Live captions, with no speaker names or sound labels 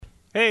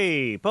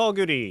Hey, Paul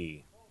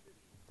Goody.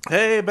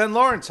 Hey, Ben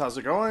Lawrence, how's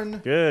it going?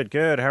 Good,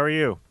 good. How are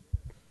you?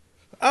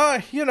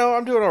 I'm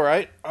doing all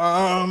right.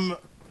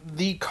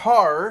 The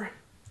car,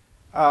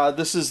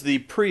 this is the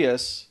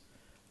Prius.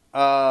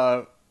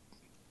 Uh,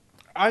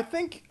 I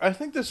think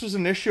this was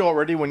an issue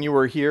already when you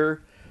were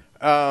here.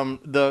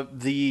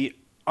 The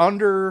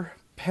under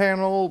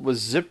panel was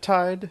zip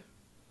tied.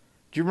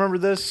 Do you remember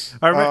this?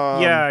 I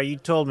remember. Yeah, you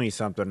told me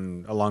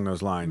something along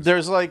those lines.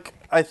 There's like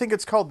I think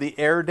it's called the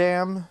air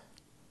dam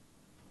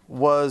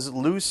was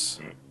loose,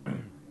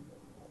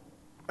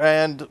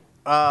 and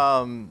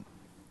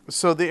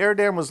so the air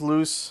dam was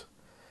loose.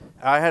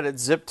 I had it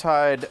zip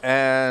tied,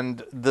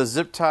 and the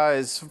zip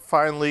ties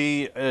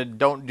finally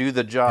don't do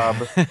the job.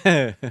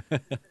 They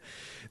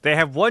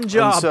have one And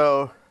job.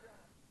 so,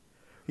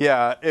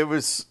 yeah,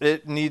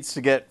 it needs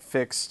to get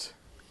fixed,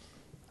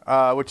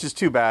 which is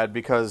too bad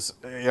because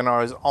I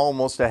was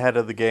almost ahead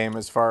of the game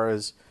as far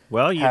as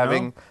Well,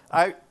 having.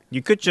 I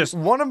you could just.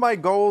 One of my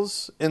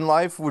goals in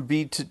life would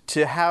be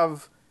to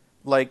have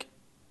like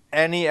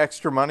any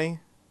extra money.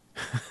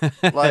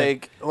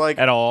 like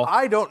At all.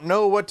 I don't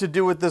know what to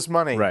do with this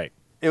money. Right.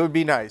 It would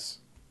be nice,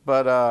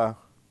 but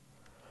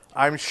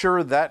I'm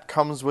sure that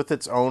comes with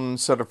its own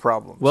set of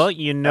problems. Well,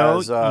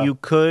 you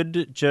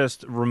could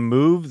just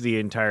remove the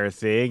entire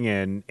thing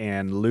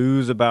and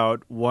lose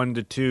about 1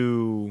 to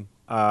 2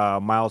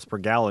 miles per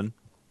gallon.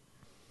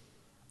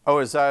 Oh,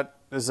 is that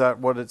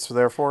what it's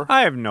there for?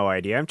 I have no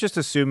idea. I'm just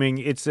assuming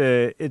it's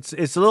a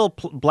little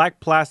black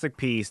plastic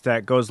piece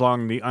that goes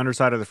along the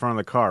underside of the front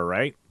of the car,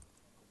 right?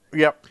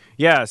 Yep.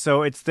 Yeah,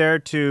 so it's there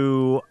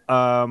to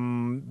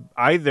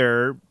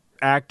either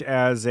act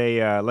as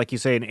a, like you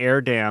say, an air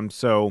dam.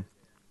 So,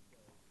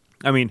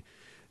 I mean,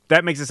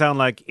 that makes it sound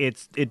like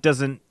it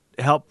doesn't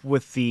help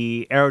with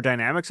the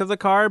aerodynamics of the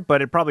car,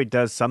 but it probably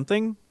does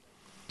something.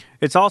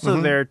 It's also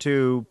there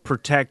to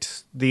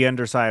protect the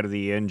underside of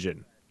the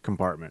engine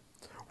compartment.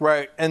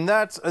 Right, and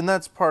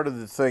that's part of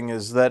the thing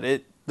is that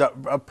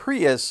a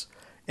Prius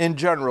in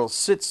general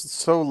sits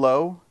so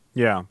low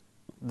Yeah.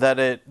 that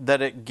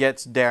it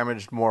gets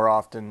damaged more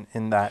often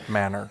in that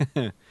manner.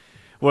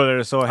 Well,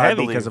 they're so I heavy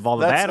believe. because of all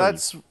the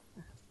batteries.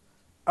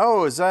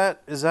 Oh, is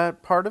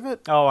that part of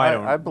it? Oh,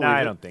 I believe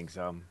I it. don't think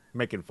so. I'm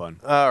making fun.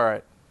 All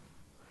right.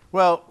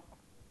 Well,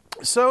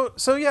 so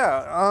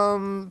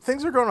yeah,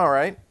 things are going all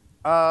right.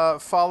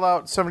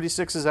 Fallout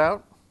 76 is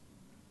out.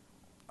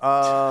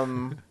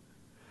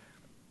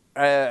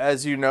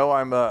 As you know,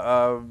 I'm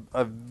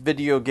a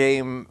video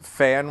game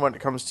fan when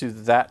it comes to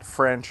that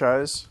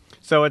franchise.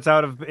 So it's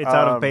out of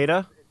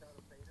beta.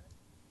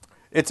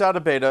 It's out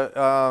of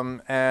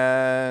beta,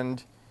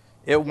 and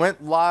it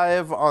went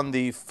live on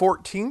the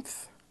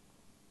 14th.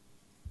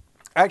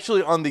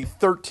 Actually, on the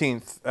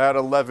 13th at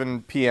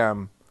 11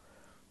 p.m.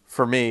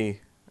 for me,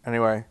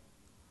 anyway.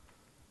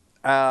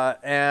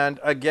 And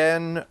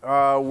again,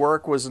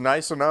 work was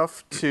nice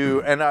enough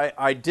to, and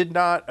I did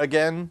not,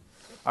 again,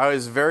 I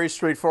was very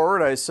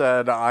straightforward. I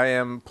said, I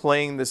am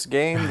playing this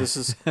game. This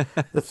is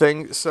the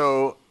thing.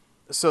 So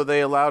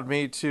they allowed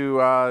me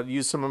to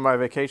use some of my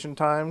vacation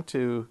time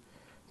to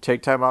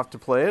take time off to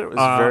play it. It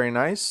was very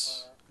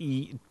nice.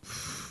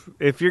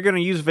 If you're going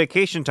to use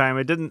vacation time,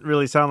 it didn't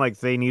really sound like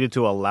they needed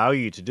to allow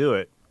you to do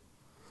it.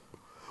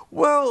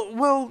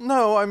 Well,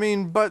 no. I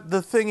mean, but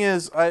the thing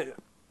is, I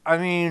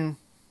mean,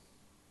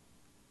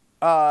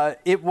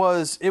 it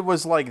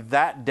was like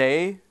that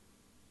day,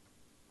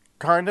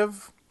 kind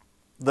of,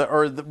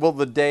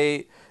 the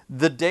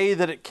day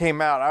that it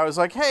came out. I was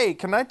like, hey,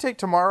 can I take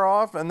tomorrow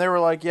off? And they were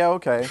like, yeah,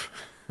 okay.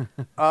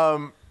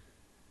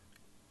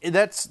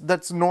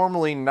 That's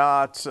normally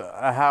not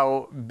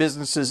how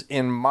businesses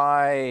in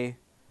my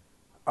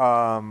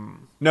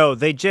No,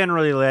 they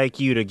generally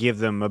like you to give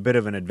them a bit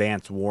of an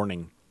advance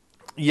warning.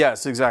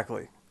 Yes,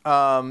 exactly.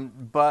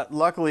 But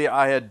luckily,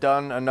 I had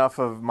done enough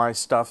of my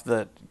stuff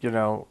that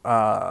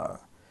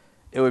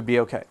it would be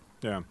okay.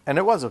 Yeah. And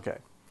it was okay.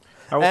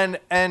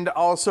 And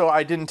also,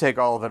 I didn't take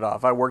all of it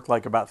off. I worked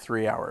like about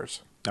 3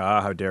 hours.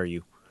 How dare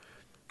you?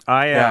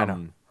 Yeah, I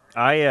know.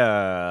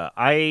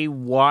 I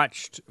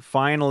watched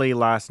finally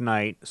last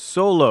night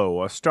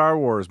Solo, a Star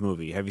Wars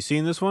movie. Have you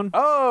seen this one?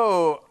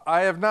 Oh,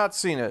 I have not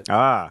seen it.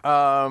 Well,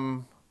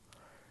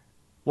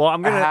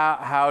 I'm gonna.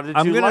 How did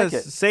I'm you gonna like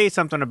it? say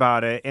something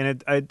about it,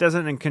 and it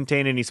doesn't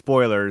contain any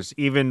spoilers,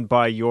 even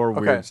by your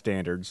weird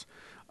standards.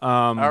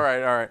 All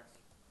right.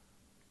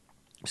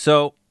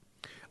 So,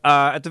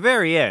 at the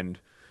very end,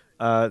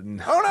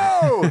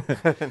 Oh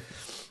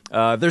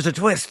no! there's a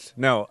twist.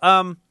 No,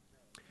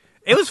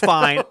 it was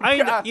fine.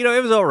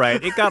 It was all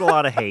right. It got a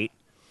lot of hate,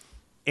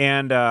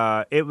 and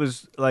it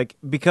was like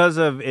because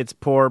of its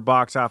poor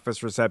box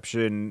office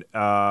reception.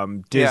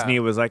 Disney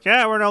was like,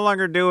 "Yeah, we're no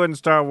longer doing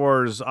Star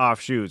Wars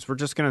offshoots. We're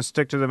just gonna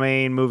stick to the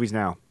main movies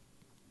now."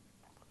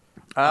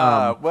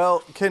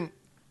 Well, can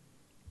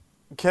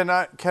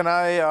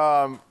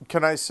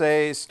I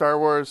say Star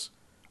Wars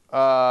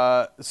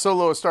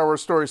Solo, a Star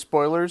Wars story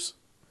spoilers?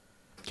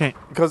 Okay,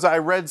 Because I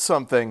read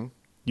something.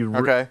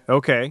 Okay.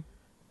 Okay.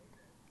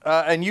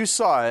 And you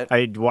saw it.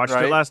 I watched it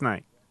right? last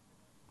night.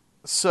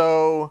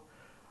 So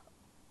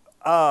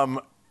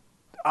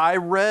I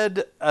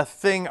read a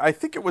thing, I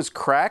think it was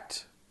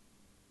cracked.com,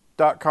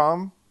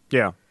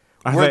 Yeah.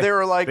 where they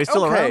were like, they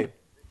still okay,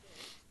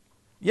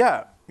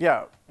 around?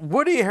 yeah,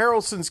 Woody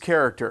Harrelson's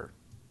character,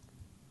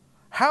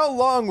 how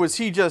long was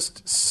he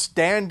just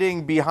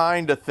standing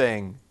behind a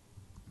thing,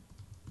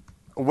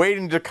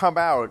 waiting to come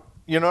out?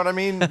 You know what I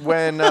mean?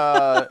 When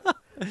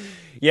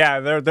Yeah,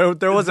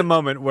 there was a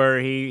moment where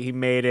he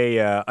made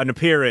an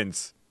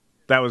appearance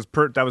that was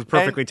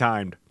perfectly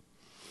timed.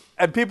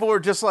 and people were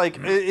just like,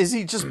 is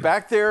he just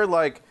back there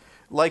like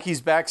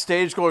he's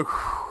backstage going,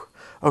 "Whew,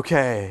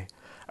 okay,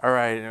 all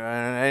right,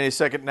 any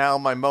second now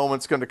my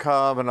moment's going to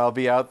come and I'll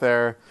be out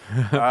there."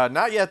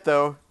 Not yet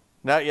though.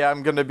 Not yet.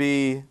 I'm going to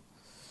be.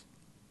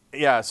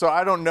 Yeah, so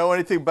I don't know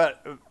anything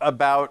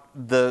about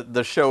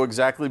the show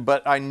exactly,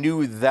 but I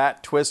knew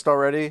that twist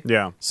already.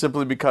 Yeah.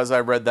 Simply because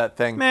I read that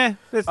thing. Meh,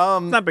 it's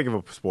not big of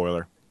a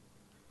spoiler.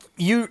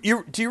 Do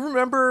you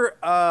remember?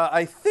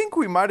 I think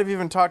we might have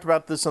even talked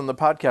about this on the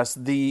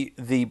podcast.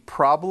 The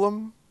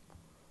problem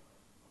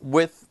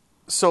with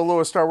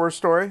Solo: A Star Wars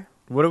Story.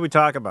 What did we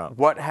talk about?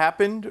 What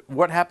happened?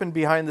 What happened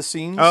behind the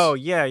scenes? Oh,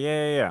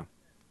 yeah.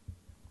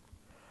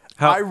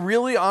 I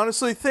really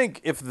honestly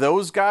think if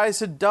those guys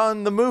had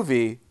done the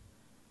movie,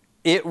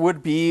 it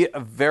would be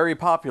very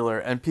popular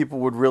and people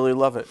would really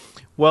love it.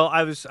 Well,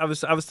 I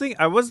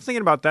wasn't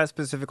thinking about that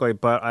specifically,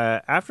 but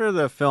after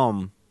the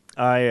film,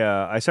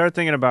 I started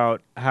thinking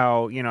about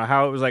how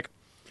it was like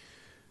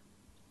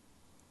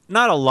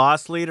not a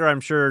loss leader. I'm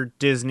sure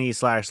Disney /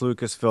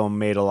 Lucasfilm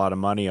made a lot of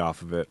money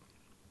off of it,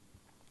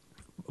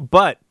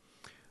 but.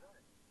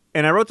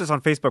 And I wrote this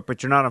on Facebook,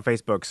 but you're not on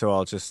Facebook, so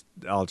I'll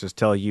just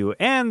tell you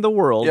and the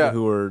world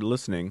who are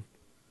listening.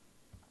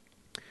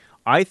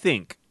 I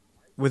think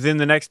within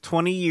the next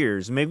 20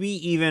 years, maybe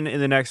even in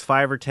the next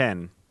 5 or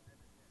 10,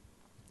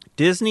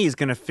 Disney is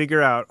going to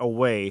figure out a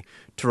way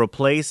to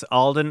replace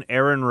Alden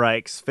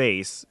Ehrenreich's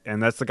face,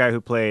 and that's the guy who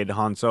played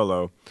Han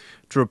Solo,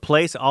 to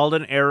replace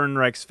Alden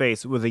Ehrenreich's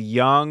face with a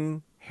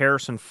young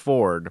Harrison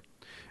Ford,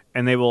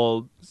 and they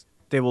will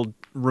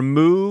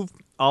remove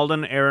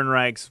Alden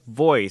Ehrenreich's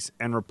voice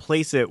and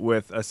replace it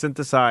with a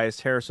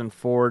synthesized Harrison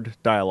Ford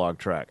dialogue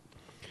track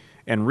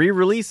and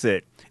re-release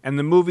it, and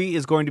the movie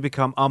is going to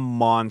become a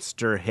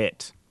monster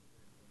hit.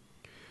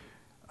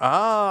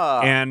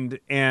 And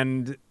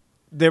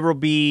there will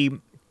be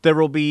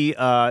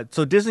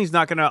so Disney's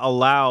not going to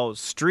allow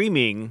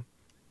streaming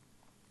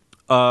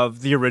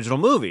of the original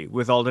movie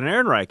with Alden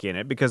Ehrenreich in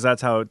it because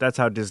that's how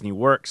Disney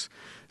works.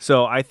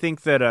 So I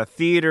think that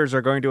theaters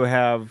are going to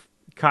have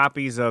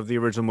copies of the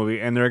original movie,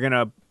 and they're going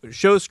to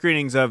show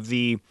screenings of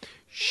the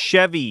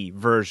Chevy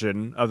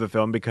version of the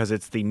film because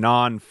it's the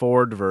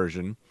non-Ford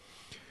version.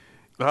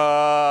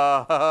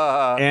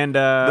 And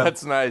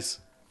that's nice.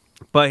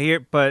 But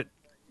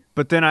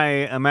then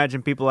I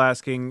imagine people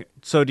asking,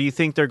 so do you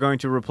think they're going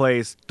to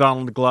replace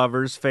Donald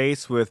Glover's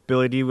face with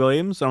Billy D.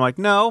 Williams? And I'm like,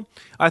 no,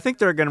 I think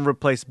they're going to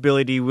replace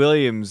Billy D.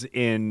 Williams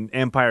in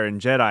Empire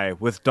and Jedi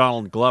with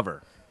Donald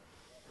Glover.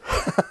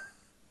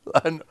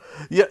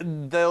 Yeah,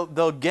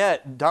 they'll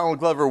get Donald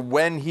Glover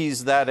when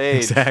he's that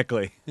age.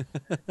 Exactly.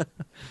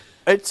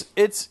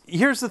 It's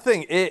here's the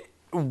thing.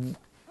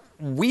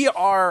 We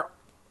are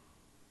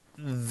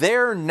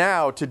there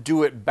now to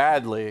do it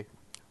badly.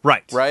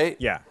 Right?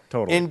 Yeah,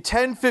 totally. In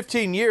 10,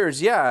 15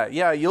 years,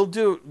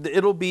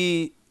 it'll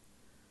be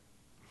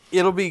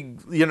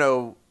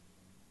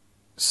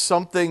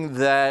something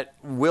that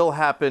will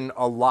happen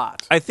a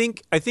lot. I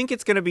think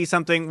it's going to be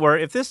something where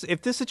if this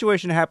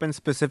situation happens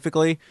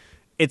specifically,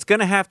 it's going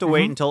to have to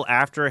wait until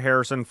after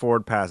Harrison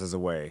Ford passes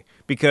away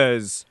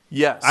because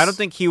I don't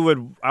think he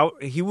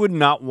would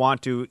not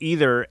want to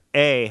either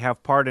A,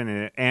 have part in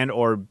it and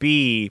or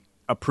B,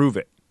 approve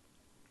it.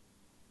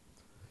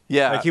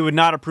 Yeah. Like he would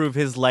not approve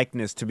his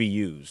likeness to be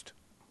used.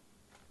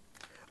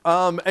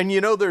 And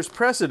there's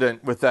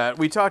precedent with that.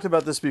 We talked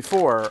about this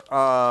before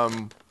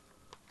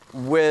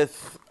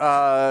with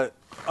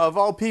of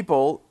all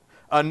people,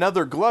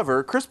 another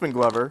Glover, Crispin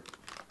Glover,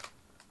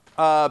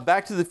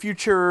 Back to the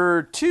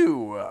Future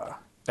 2.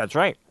 That's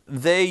right.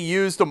 They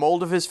used a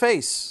mold of his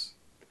face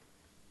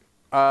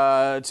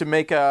to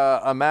make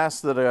a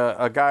mask that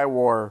a guy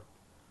wore.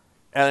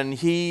 And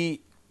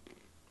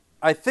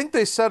I think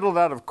they settled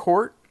out of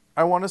court,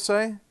 I want to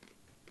say.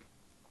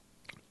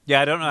 Yeah,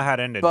 I don't know how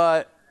it ended.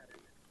 But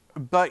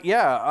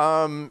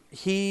yeah,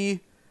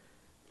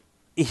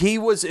 he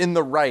was in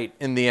the right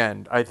in the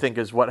end, I think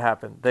is what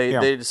happened.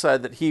 They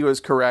decided that he was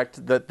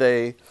correct, that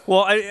they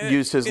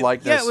used his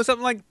likeness. Yeah, it was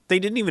something like they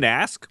didn't even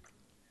ask.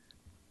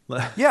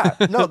 Yeah,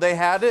 no, they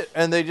had it,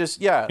 and they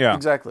just,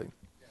 exactly.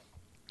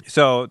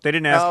 So they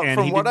didn't ask, and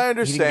from what I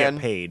understand, he didn't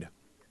get paid.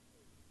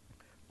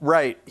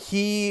 Right.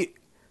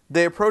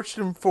 They approached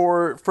him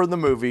for the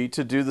movie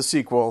to do the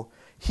sequel.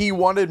 He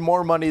wanted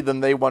more money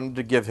than they wanted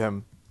to give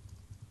him.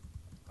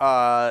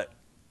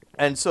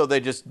 And so they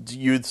just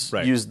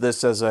used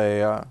this as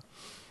an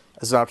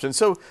option.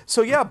 So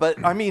yeah,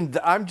 but I mean,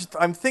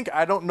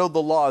 I don't know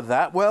the law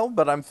that well,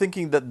 but I'm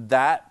thinking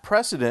that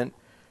precedent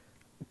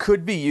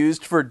could be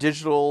used for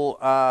digital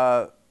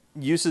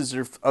uses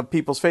of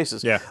people's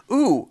faces. Yeah.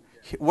 Ooh,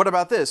 what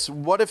about this?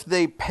 What if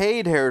they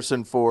paid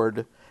Harrison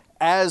Ford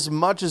as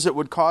much as it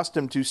would cost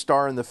him to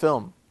star in the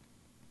film?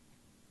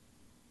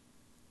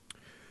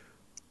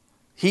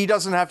 He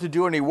doesn't have to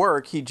do any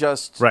work. He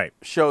just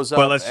shows up.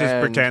 But let's just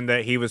pretend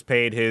that he was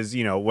paid his,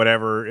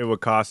 whatever it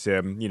would cost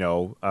him,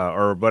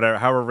 or whatever,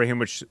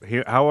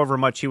 however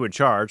much he would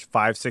charge,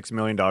 $5-6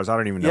 million. I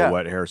don't even know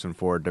what Harrison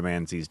Ford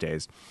demands these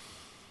days.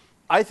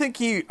 I think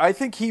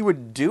he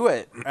would do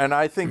it, and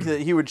I think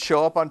that he would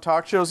show up on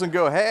talk shows and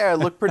go, "Hey, I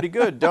look pretty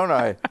good, don't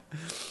I?"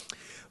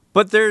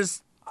 But there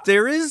is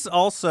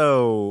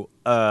also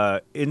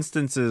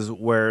instances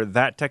where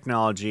that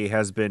technology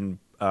has been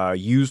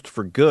used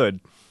for good.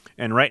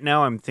 And right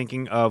now I'm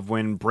thinking of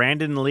when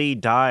Brandon Lee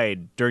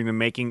died during the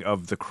making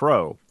of The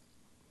Crow.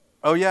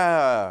 Oh,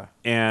 yeah.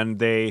 And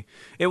it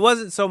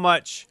wasn't so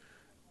much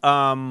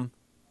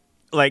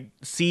like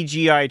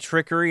CGI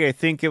trickery. I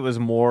think it was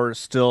more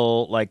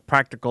still like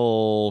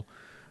practical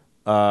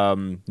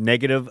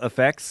negative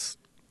effects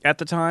at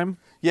the time.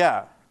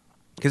 Yeah.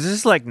 Because this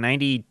is like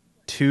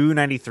 92,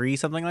 93,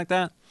 something like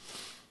that.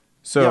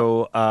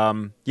 So,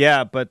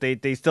 but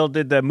they still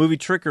did the movie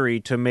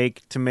trickery to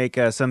make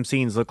some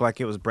scenes look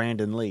like it was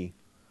Brandon Lee.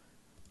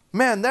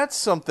 Man, that's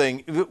something.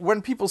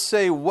 When people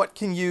say, what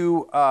is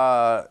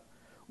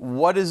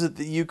it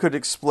that you could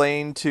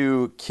explain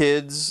to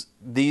kids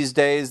these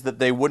days that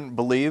they wouldn't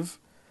believe?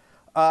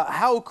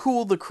 How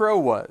cool The Crow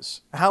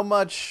was. How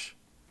much,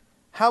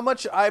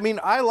 I mean,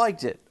 I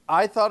liked it.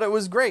 I thought it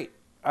was great.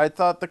 I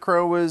thought The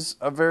Crow was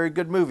a very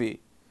good movie.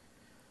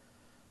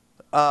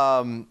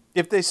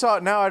 If they saw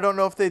it now, I don't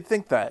know if they'd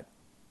think that.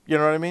 You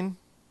know what I mean?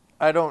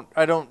 I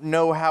don't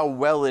know how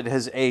well it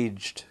has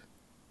aged.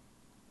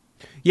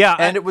 Yeah,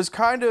 and it was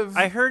kind of.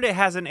 I heard it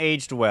hasn't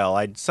aged well.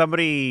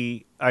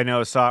 Somebody I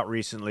know saw it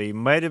recently.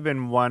 Might have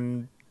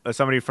been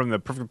somebody from the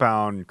Perfect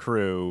Pound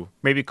crew,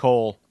 maybe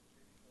Cole,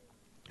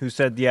 who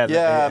said, that it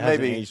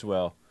hasn't aged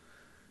well.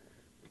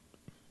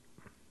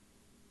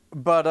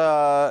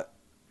 But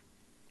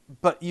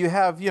you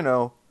have,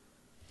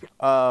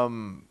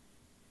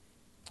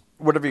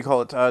 whatever you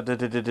call it,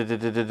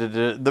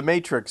 The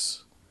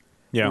Matrix.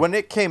 Yeah. When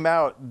it came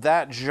out,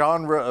 that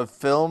genre of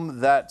film,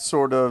 that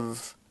sort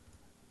of,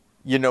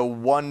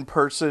 one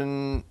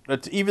person,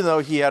 even though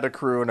he had a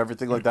crew and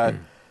everything like that,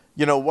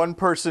 one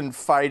person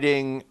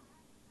fighting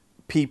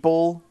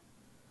people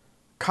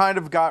kind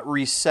of got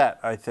reset,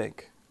 I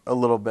think, a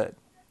little bit.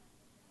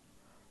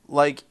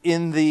 Like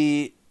in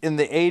the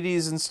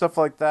 80s and stuff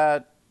like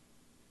that,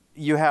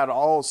 you had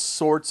all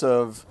sorts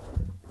of,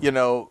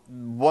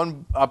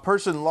 a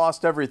person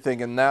lost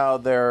everything and now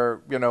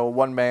they're,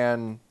 one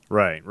man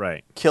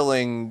right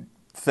killing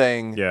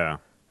thing. Yeah.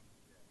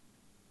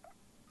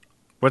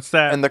 What's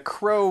that? And The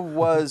Crow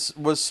was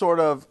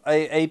sort of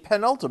a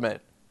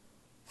penultimate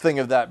thing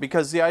of that,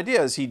 because the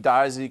idea is he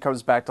dies and he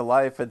comes back to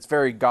life. It's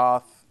very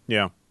goth.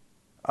 Yeah.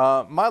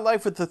 My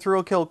Life with the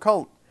Thrill Kill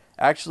Cult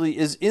actually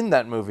is in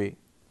that movie.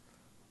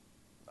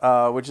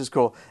 Which is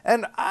cool.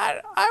 And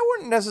I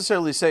wouldn't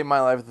necessarily say My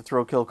Life with the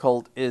Thrill Kill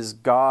Cult is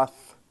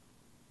goth,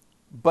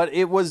 but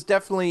it was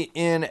definitely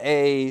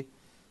it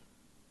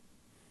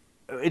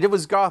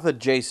was goth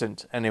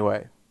adjacent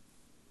anyway.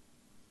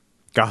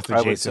 Goth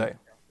adjacent. I would say.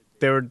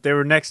 They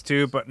were next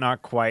to, but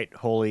not quite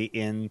wholly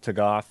into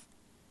goth.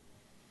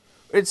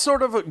 It's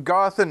sort of a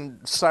goth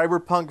and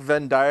cyberpunk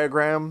Venn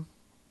diagram,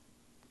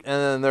 and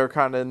then they're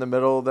kind of in the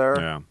middle there.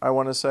 Yeah. I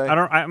want to say.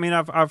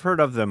 I've heard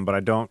of them, but I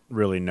don't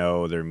really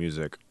know their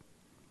music.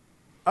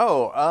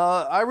 Oh,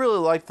 I really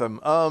like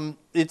them.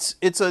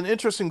 It's an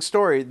interesting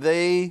story.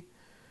 They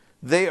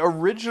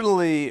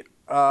originally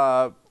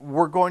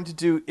were going to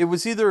do. It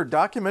was either a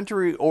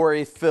documentary or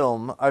a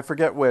film. I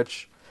forget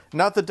which.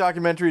 Not that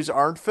documentaries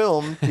aren't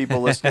film, people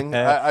listening.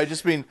 I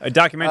just mean a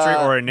documentary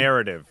or a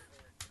narrative.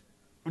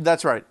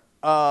 That's right.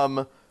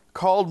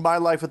 Called My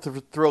Life with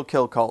the Thrill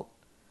Kill Cult.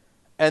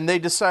 And they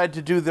decided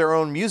to do their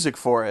own music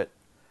for it.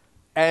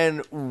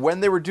 And when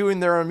they were doing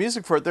their own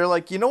music for it, they're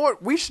like, you know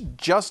what? We should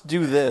just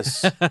do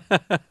this.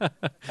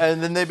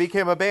 And then they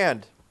became a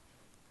band.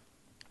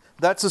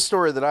 That's a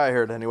story that I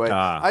heard anyway.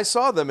 I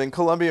saw them in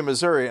Columbia,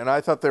 Missouri, and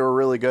I thought they were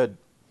really good.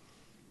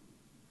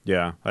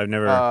 Yeah, I've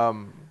never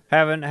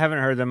haven't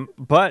heard them.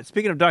 But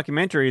speaking of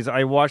documentaries,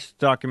 I watched a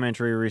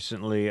documentary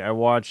recently. I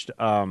watched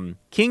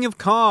King of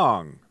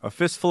Kong, A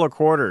Fistful of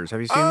Quarters. Have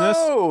you seen this?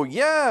 Oh,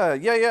 yeah.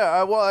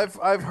 Well,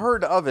 I've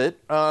heard of it.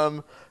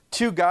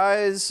 Two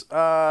guys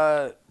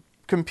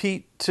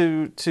compete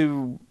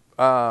to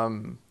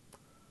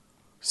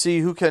see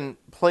who can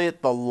play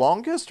it the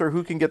longest, or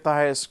who can get the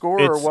highest score,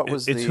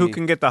 It's who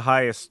can get the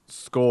highest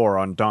score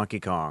on Donkey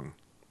Kong.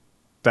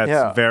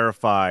 That's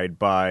verified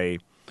by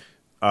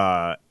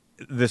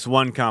this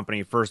one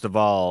company first of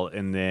all,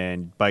 and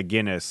then by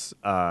Guinness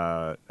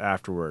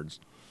afterwards.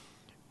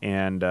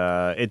 And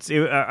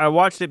I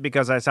watched it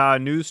because I saw a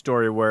news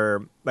story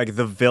where, like,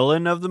 the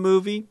villain of the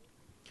movie,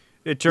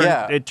 it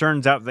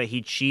turns out that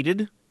he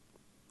cheated.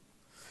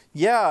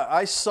 Yeah,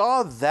 I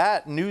saw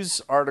that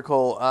news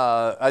article.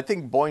 I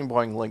think Boing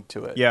Boing linked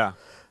to it. Yeah.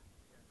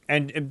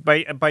 And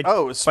by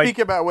Oh, by speak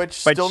about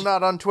which, by still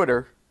not on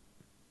Twitter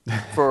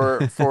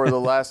for the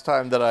last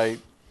time that I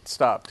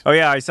stopped. Oh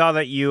yeah, I saw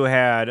that you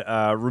had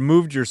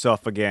removed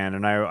yourself again,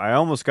 and I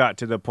almost got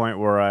to the point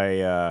where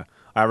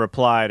I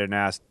replied and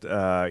asked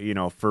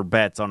for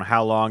bets on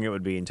how long it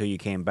would be until you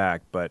came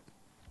back, but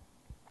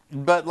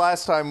But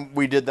last time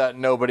we did that,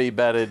 nobody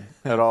betted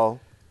at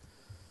all.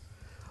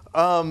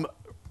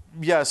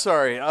 Yeah,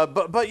 sorry.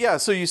 But yeah,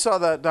 so you saw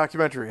that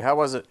documentary. How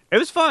was it? it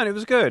was fun. It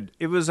was good.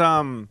 It was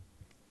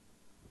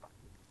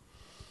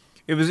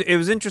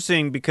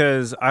interesting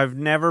because I've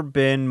never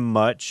been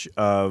much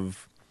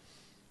of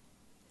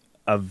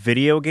a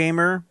video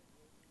gamer,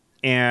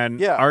 and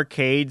Yeah.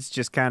 arcades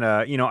just kind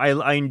of,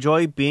 I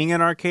enjoy being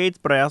in arcades,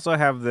 but I also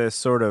have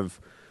this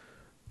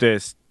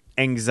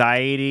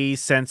anxiety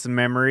sense of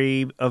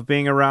memory of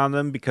being around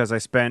them because I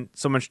spent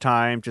so much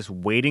time just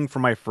waiting for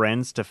my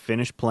friends to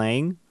finish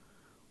playing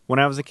when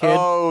I was a kid.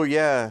 Oh,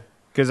 yeah.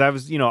 Because I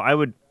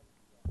would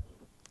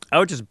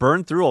just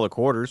burn through all the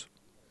quarters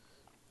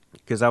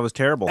because I was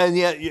terrible. And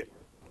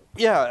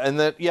yeah, and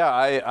that, yeah,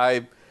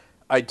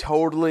 I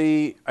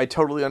totally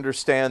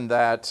understand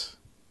that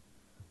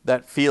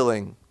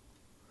feeling.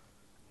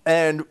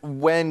 And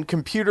when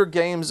computer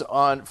games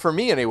for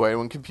me anyway,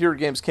 when computer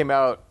games came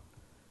out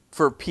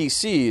for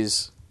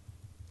PCs,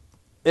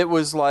 it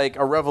was like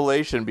a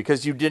revelation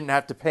because you didn't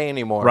have to pay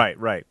anymore.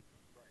 Right.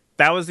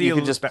 That was You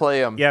could just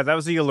play them. Yeah, that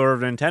was the allure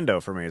of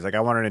Nintendo for me. It's like I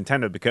want a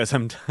Nintendo because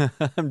I'm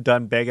I'm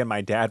done begging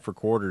my dad for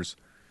quarters.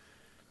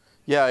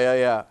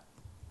 Yeah.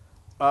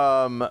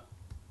 One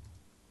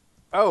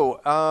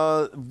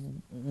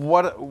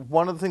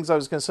of the things I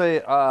was going to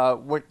say,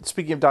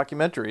 speaking of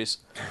documentaries,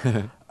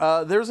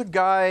 there's a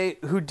guy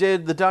who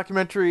did the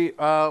documentary,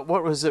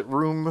 what was it,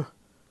 Room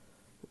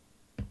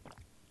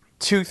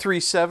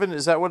 237?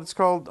 Is that what it's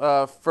called?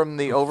 From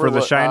the For The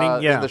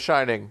Shining? Yeah. The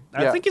Shining.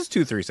 I Yeah. think it's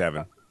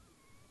 237.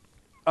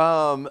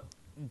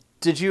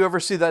 Did you ever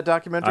see that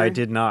documentary? I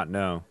did not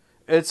know.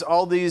 It's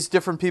all these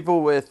different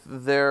people with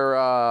their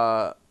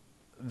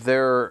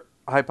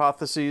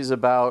hypotheses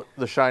about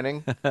The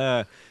Shining.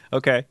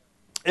 Okay.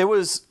 It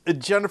was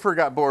Jennifer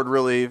got bored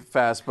really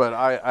fast, but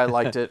I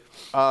liked it.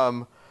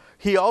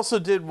 He also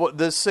did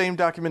this same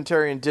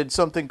documentarian did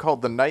something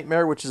called The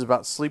Nightmare, which is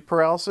about sleep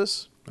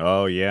paralysis.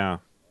 Oh yeah.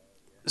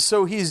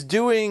 So he's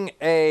doing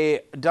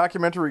a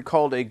documentary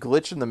called A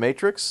Glitch in the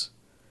Matrix,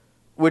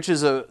 which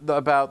is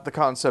about the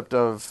concept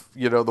of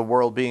the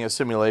world being a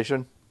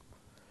simulation.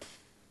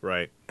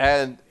 Right.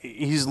 And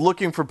he's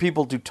looking for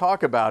people to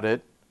talk about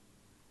it.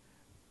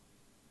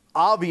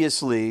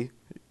 Obviously,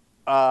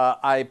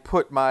 I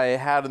put my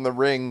hat in the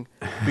ring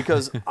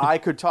because I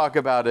could talk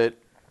about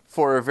it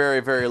for a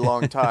very, very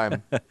long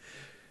time.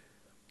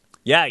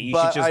 Yeah, you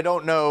should just I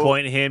don't know.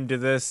 point him to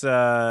this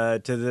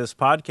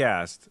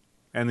podcast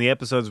and the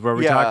episodes where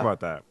we talk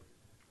about that.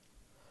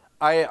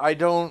 I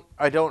don't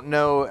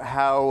know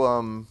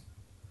how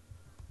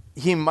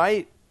he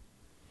might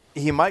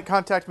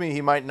contact me,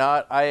 he might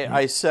not.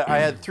 I said I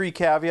had 3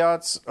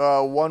 caveats.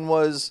 One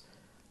was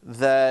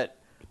that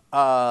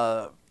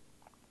I've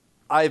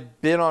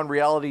been on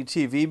reality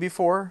TV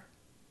before,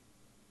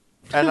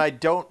 and I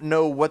don't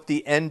know what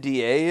the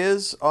NDA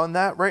is on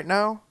that right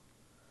now.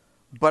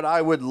 But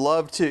I would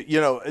love to,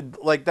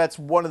 like that's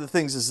one of the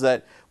things is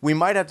that we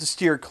might have to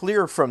steer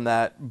clear from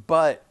that.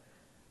 But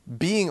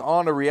being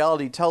on a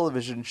reality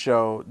television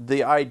show,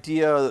 the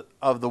idea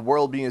of the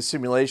world being a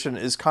simulation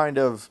is kind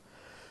of,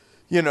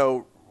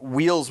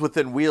 wheels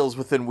within wheels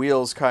within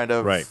wheels kind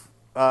of. Right.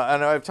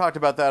 And I've talked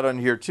about that on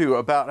here too,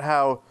 about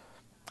how,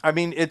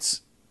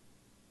 it's,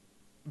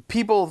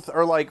 people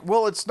are like,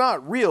 well, it's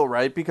not real,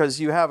 right? Because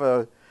you have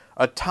a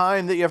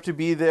time that you have to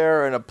be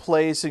there and a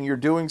place and you're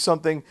doing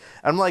something.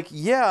 I'm like,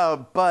 yeah,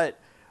 but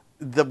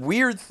the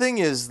weird thing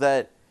is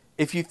that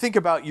if you think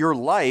about your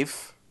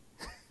life,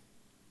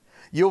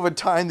 you have a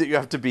time that you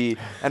have to be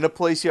and a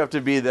place you have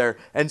to be there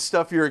and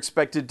stuff you're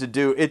expected to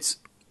do. It's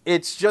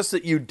just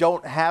that you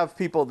don't have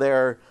people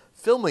there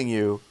filming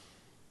you.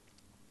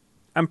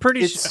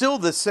 It's still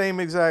the same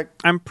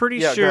exact. I'm pretty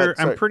Yeah, go sure. ahead,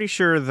 sorry. I'm pretty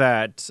sure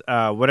that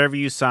whatever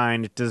you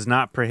signed does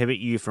not prohibit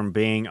you from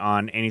being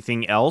on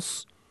anything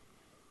else.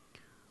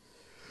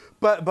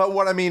 But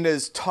what I mean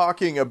is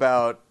talking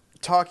about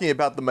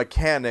the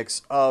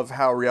mechanics of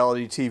how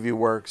reality TV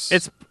works.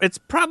 It's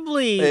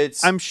probably.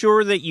 I'm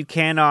sure that you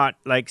cannot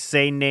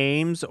say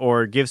names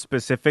or give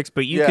specifics,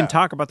 but you can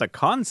talk about the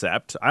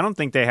concept. I don't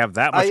think they have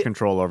that much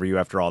control over you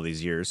after all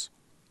these years.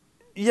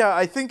 Yeah,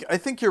 I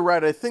think you're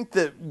right. I think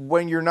that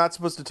when you're not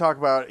supposed to talk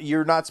about it,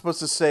 you're not supposed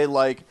to say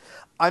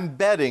I'm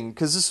betting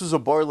because this was a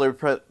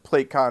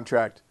boilerplate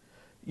contract.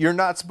 You're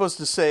not supposed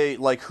to say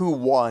who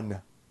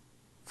won,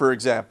 for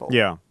example.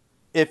 Yeah.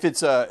 If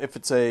it's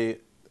a,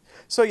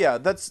 so yeah,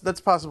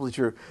 that's possibly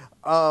true.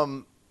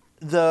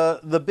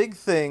 The big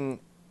thing,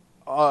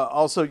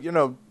 also,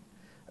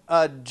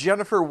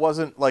 Jennifer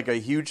wasn't a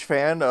huge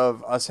fan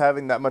of us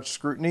having that much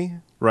scrutiny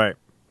Right.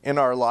 in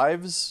our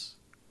lives.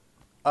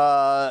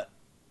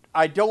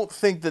 I don't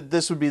think that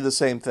this would be the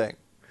same thing.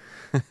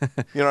 You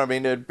know what I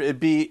mean? It'd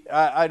be.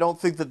 I don't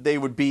think that they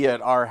would be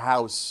at our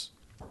house,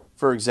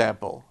 for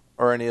example,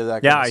 or any of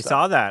that. Yeah, Kind of I stuff.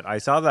 saw that. I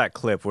saw that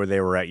clip where they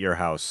were at your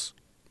house.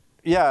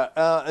 Yeah,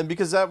 and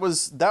because that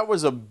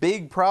was a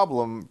big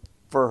problem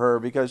for her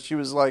because she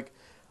was like,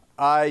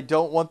 I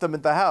don't want them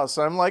at the house.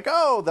 And I'm like,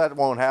 oh, that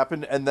won't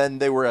happen. And then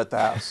they were at the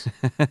house.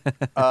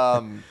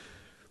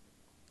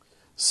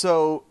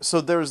 So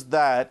there's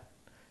that.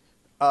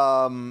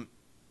 And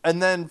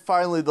then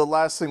finally, the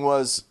last thing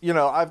was,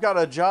 I've got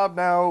a job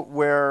now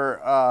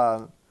where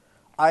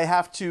I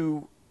have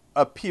to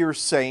appear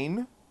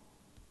sane.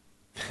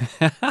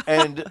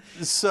 And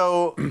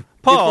so,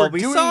 Paul, if we're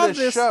doing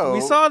this show,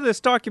 we saw this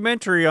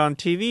documentary on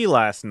TV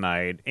last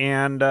night,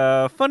 and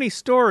funny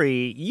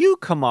story, you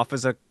come off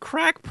as a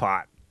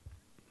crackpot.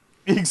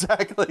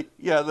 Exactly.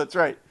 Yeah, that's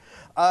right.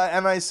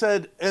 And I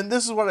said, and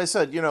this is what I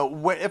said,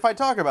 if I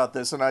talk about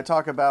this and I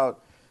talk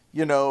about,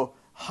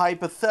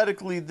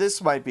 hypothetically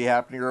this might be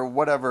happening or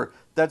whatever,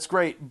 that's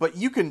great. But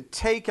you can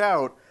take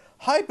out,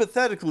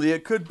 hypothetically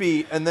it could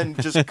be, and then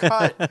just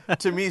cut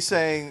to me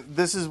saying,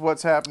 this is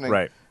what's happening.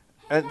 Right.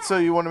 And so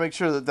you want to make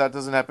sure that that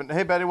doesn't happen.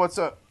 Hey, Betty, what's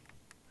up?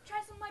 Try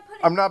some of my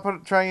pudding. I'm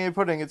not trying any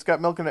pudding. It's got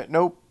milk in it.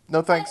 Nope.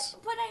 No thanks.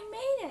 But I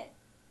made it.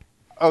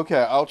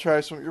 Okay, I'll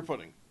try some of your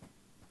pudding.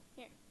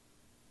 Here.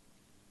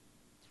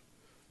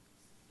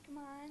 Come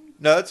on.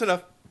 No, that's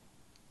enough.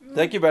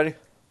 Thank you, Betty.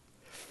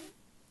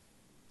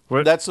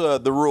 What? That's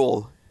the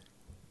rule.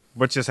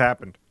 What just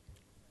happened?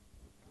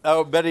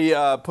 Oh, Betty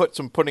put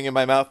some pudding in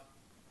my mouth.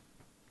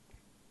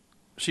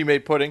 She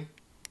made pudding.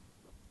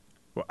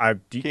 Well,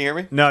 Can you hear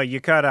me? No, you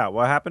cut out.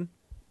 What happened?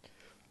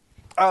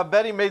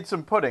 Betty made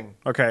some pudding.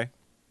 Okay.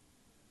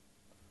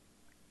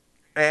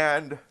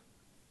 And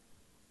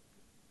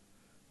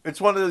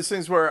it's one of those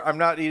things where I'm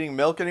not eating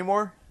milk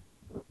anymore.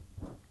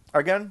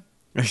 Again.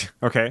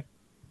 Okay.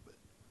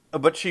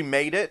 But she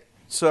made it,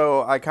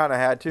 so I kind of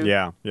had to.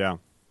 Yeah, yeah.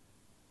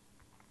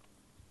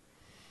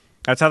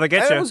 That's how they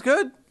get And you. it was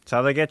good. That's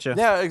how they get you.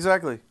 Yeah,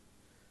 exactly.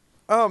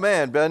 Oh,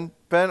 man, Ben,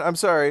 I'm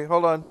sorry.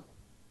 Hold on.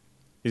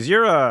 Is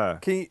your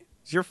Can you...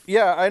 is your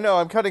Yeah, I know.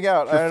 I'm cutting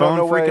out. Is your I phone don't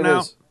know why freaking it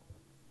out? is.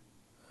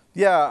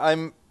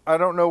 Yeah, I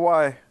don't know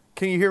why.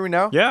 Can you hear me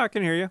now? Yeah, I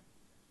can hear you.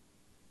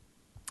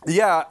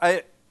 Yeah,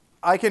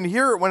 I can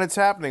hear it when it's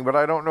happening, but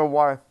I don't know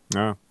why.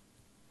 Oh.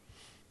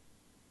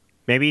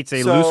 Maybe it's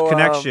a So, loose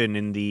connection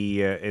in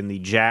the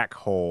jack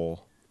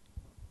hole.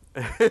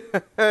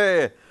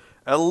 Hey,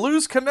 a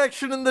loose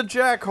connection in the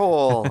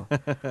jackhole.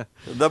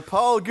 The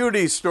Paul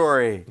Goody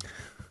story.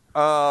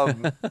 So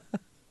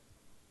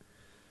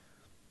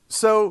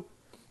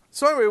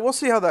anyway, we'll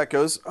see how that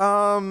goes.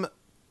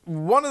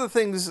 One of the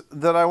things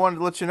that I wanted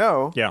to let you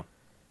know, Yeah.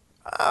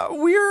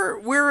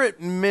 we're at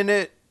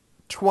minute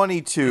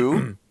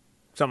 22.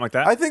 Something like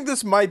that. I think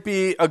this might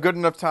be a good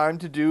enough time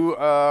to do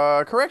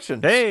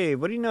corrections. Hey,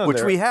 what do you know? Which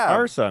there we have.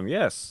 are some,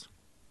 yes.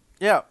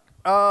 Yeah.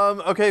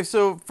 Okay,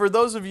 so for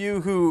those of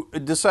you who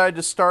decided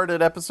to start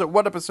at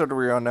what episode are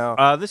we on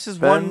now? This is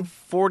Ben?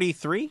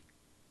 143.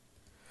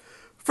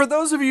 For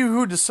those of you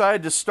who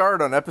decided to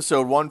start on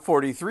episode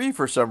 143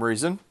 for some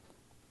reason,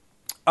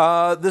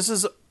 this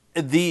is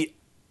the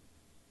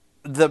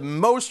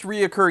most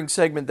reoccurring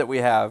segment that we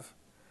have.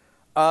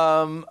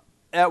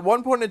 At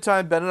one point in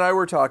time, Ben and I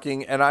were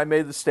talking, and I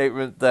made the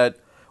statement that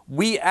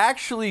we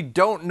actually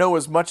don't know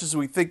as much as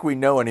we think we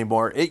know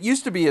anymore. It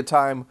used to be a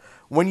time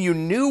when you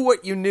knew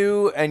what you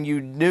knew and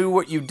you knew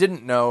what you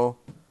didn't know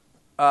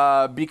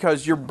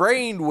because your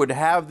brain would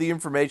have the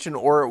information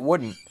or it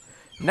wouldn't.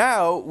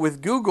 Now,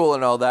 with Google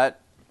and all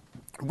that,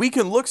 we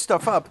can look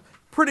stuff up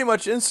pretty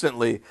much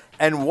instantly.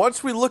 And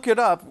once we look it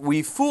up,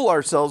 we fool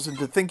ourselves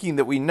into thinking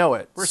that we know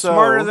it. We're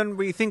smarter than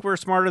we think we're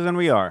smarter than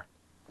we are.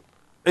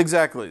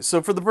 Exactly.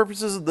 So for the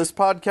purposes of this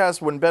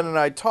podcast, when Ben and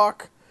I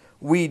talk,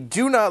 we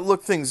do not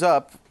look things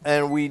up,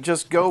 and we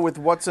just go with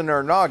what's in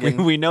our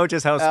noggin. We know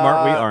just how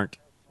smart we aren't.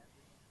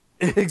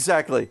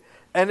 Exactly.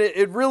 And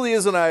it really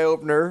is an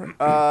eye-opener.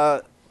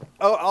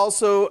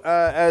 Also,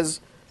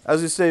 as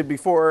we stated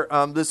before,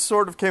 this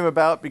sort of came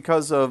about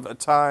because of a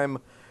time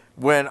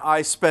when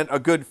I spent a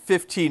good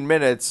 15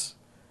 minutes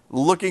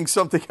looking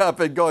something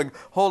up and going,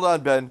 hold on,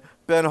 Ben.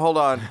 Ben, hold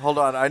on.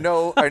 I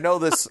know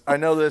this.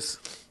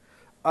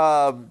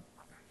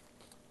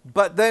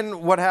 But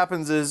then what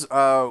happens is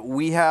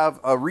we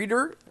have a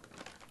reader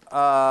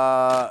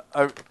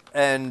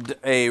and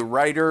a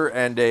writer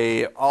and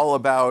a all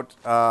about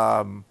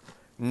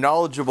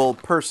knowledgeable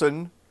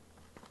person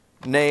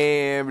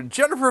named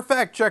Jennifer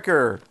Fact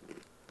Checker,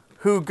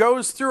 who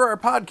goes through our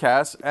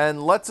podcast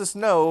and lets us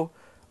know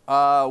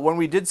when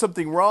we did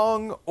something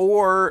wrong,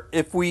 or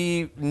if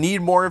we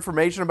need more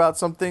information about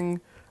something,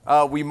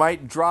 we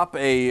might drop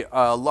a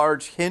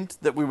large hint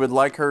that we would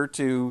like her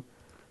to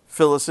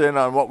fill us in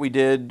on what we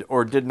did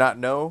or did not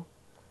know.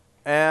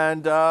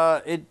 And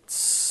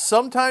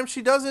sometimes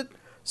she does it,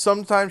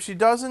 sometimes she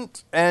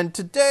doesn't. And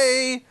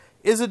today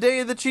is a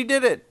day that she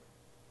did it.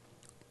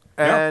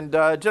 And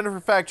Jennifer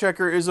Fact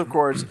Checker is, of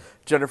course,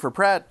 Jennifer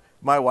Pratt,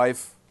 my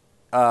wife.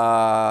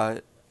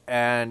 And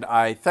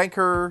I thank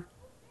her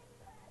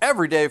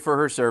every day for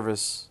her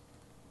service.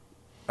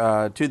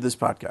 to this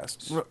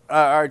podcast.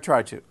 I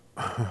try to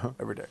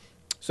every day.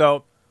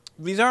 So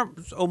these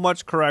aren't so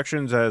much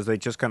corrections as they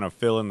just kind of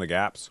fill in the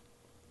gaps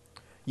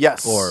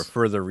Yes. or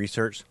further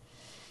research.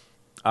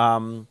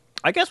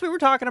 I guess we were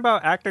talking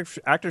about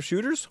active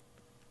shooters.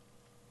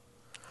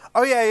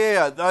 Oh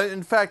yeah.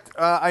 In fact,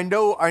 I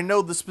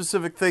know the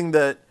specific thing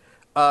that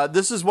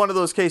this is one of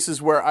those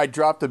cases where I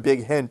dropped a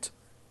big hint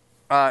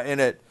in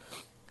it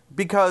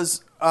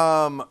because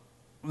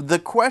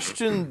the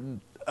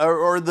question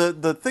or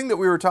the thing that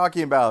we were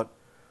talking about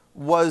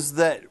was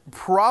that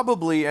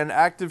probably an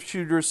active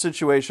shooter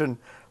situation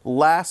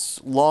lasts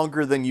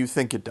longer than you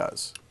think it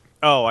does.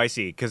 Oh, I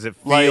see. Because it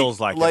feels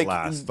like it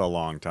lasts a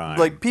long time.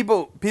 Like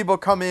people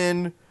come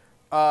in,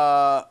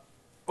 or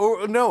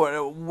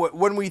no,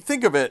 when we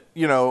think of it,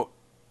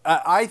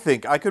 I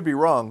think I could be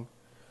wrong.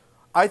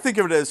 I think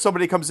of it as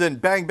somebody comes in,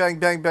 bang, bang,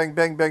 bang, bang,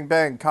 bang, bang,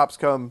 bang. Cops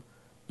come,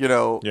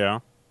 Yeah.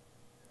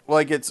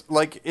 like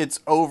it's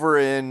over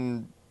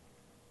in,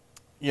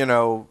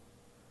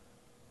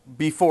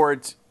 before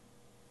it's,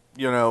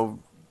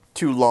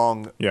 too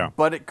long. Yeah.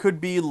 But it could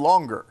be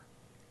longer,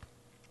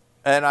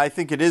 and I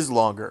think it is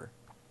longer,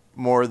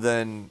 more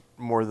than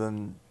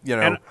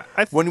And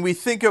when we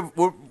think of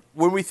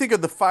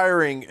the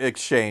firing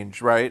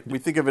exchange, right? We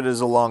think of it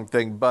as a long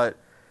thing, but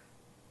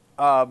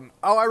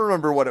I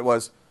remember what it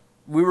was.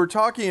 We were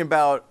talking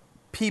about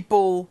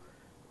people,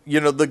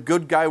 the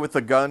good guy with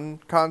the gun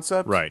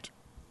concept, Right.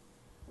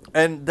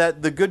 and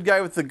that the good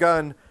guy with the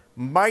gun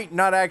might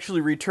not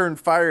actually return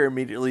fire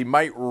immediately,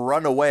 might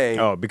run away.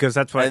 Oh, because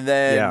that's what. And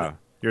then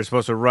you're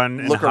supposed to run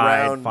and look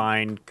hide, around.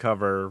 find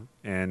cover,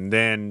 and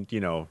then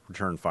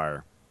return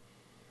fire.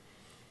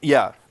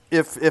 Yeah,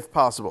 if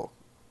possible.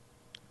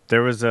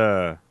 There was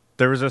a.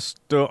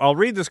 I'll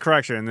read this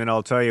correction and then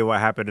I'll tell you what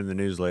happened in the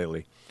news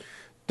lately.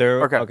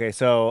 Okay.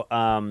 So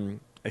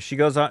she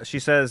goes on. She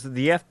says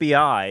the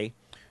FBI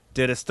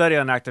did a study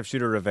on active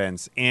shooter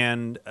events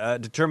and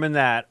determined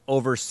that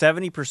over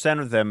 70%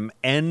 of them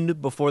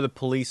end before the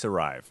police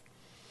arrive.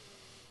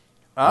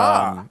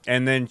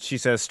 And then she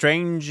says,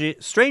 strangely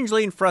and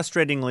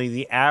frustratingly,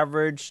 the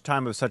average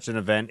time of such an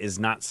event is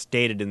not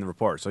stated in the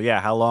report. So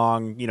yeah, how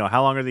long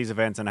are these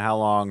events and how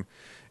long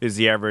is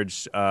the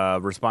average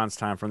response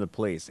time from the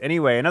police?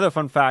 Anyway, another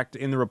fun fact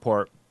in the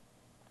report,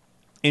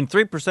 in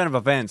 3% of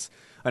events,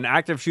 an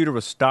active shooter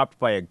was stopped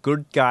by a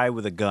good guy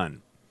with a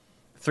gun.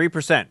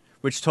 3%,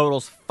 which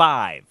totals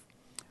 5.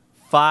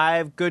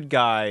 5 good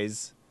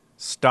guys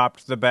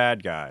stopped the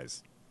bad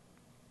guys.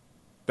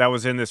 That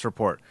was in this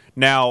report.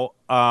 Now,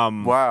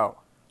 Wow.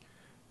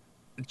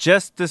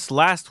 just this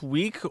last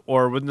week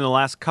or within the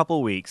last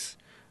couple weeks,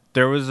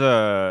 there was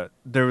I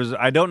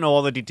don't know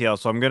all the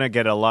details, so I'm going to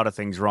get a lot of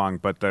things wrong,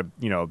 but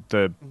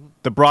the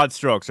broad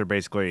strokes are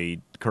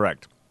basically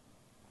correct.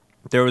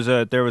 There was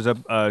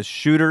a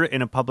shooter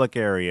in a public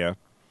area.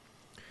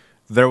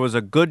 There was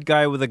a good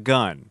guy with a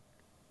gun.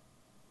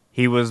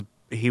 He was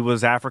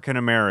African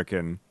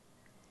American.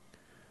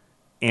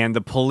 And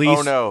the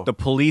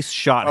police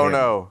shot him.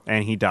 No.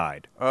 And he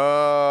died.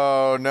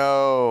 Oh,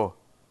 no.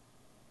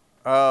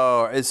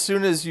 Oh, as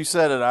soon as you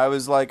said it, I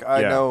was like,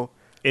 I know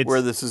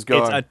where this is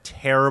going. It's a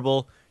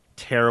terrible,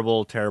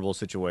 terrible, terrible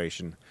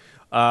situation.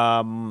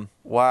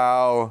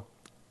 Wow.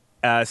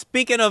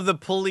 Speaking of the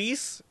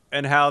police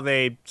and how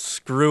they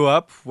screw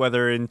up,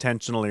 whether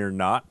intentionally or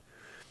not,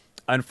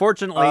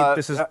 unfortunately,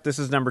 this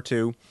is number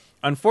 2.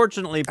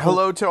 Unfortunately,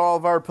 hello to all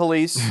of our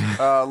police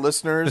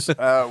listeners.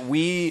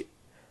 We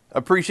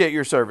appreciate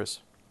your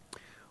service.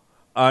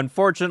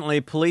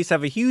 Unfortunately, police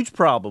have a huge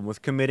problem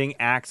with committing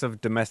acts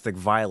of domestic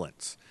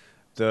violence.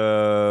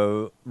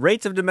 The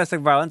rates of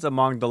domestic violence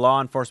among the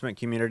law enforcement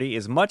community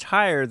is much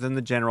higher than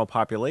the general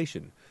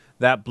population.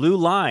 That blue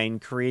line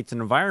creates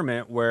an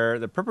environment where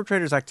the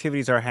perpetrator's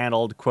activities are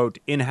handled, quote,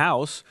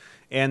 in-house,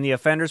 and the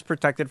offenders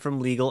protected from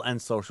legal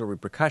and social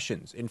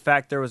repercussions. In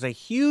fact, there was a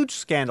huge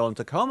scandal in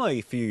Tacoma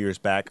a few years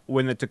back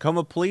when the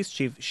Tacoma police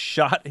chief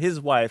shot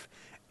his wife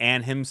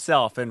and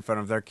himself in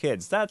front of their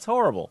kids. That's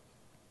horrible.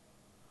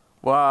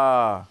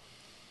 Wow.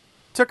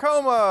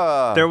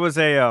 Tacoma! There was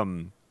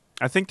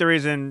I think the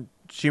reason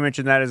she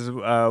mentioned that is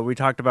we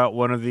talked about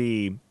one of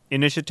the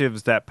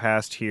initiatives that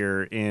passed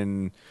here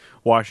in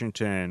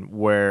Washington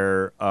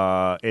where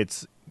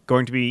it's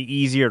going to be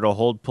easier to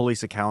hold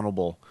police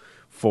accountable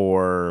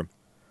for,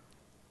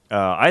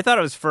 I thought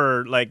it was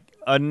for, like,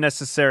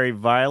 unnecessary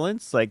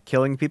violence, like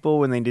killing people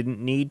when they didn't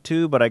need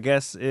to, but I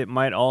guess it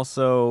might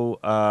also...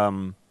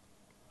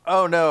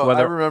 oh, no,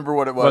 I remember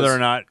what it was. Whether or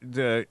not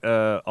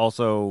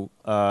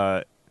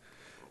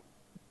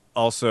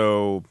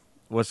also,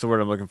 what's the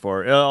word I'm looking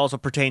for? It also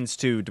pertains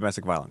to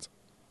domestic violence.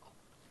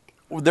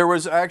 There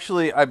was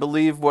actually, I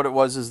believe what it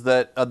was is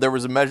that there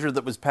was a measure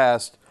that was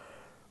passed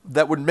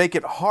that would make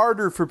it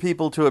harder for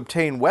people to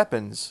obtain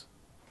weapons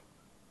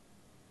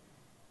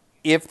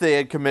if they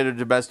had committed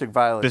domestic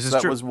violence. This is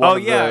that true. Was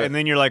one and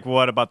then you're like,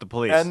 what about the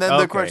police? And then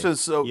the question is,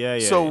 so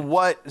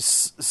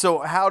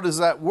how does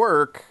that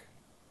work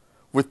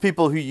with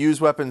people who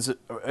use weapons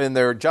in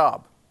their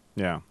job?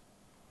 Yeah.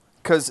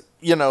 Because,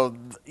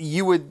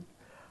 you would...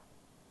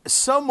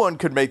 someone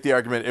could make the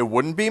argument it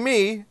wouldn't be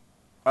me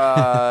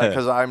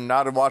because I'm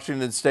not in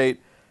Washington State.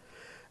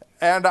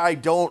 And I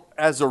don't,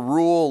 as a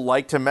rule,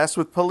 like to mess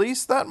with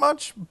police that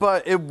much,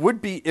 but it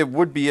would be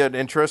an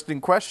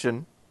interesting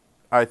question,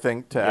 I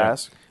think, to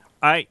ask.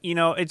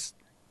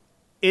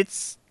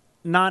 It's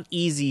not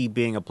easy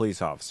being a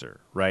police officer,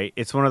 right?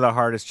 It's one of the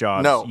hardest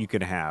jobs No. you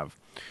can have.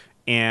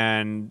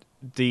 And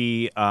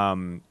the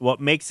what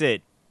makes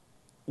it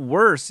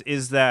worse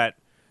is that,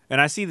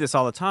 and I see this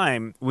all the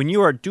time, when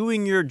you are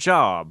doing your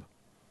job,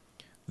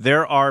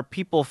 there are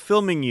people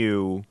filming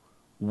you,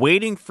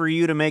 waiting for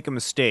you to make a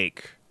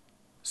mistake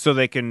so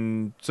they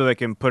can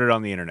put it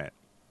on the internet.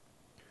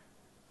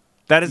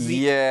 That is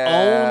the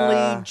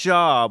only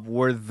job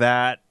where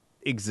that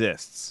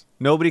exists.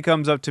 Nobody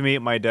comes up to me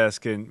at my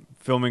desk and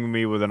filming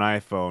me with an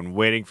iPhone,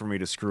 waiting for me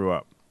to screw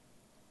up.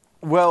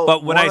 Well,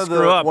 but when I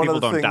screw up, people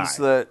don't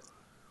die.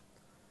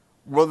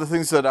 One of the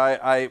things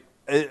that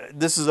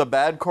this is a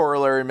bad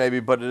corollary maybe,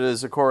 but it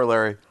is a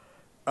corollary.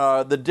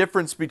 The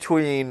difference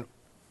between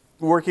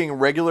working a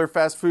regular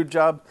fast food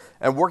job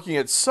and working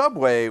at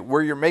Subway,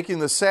 where you're making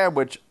the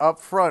sandwich up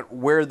front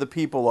where the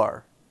people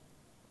are,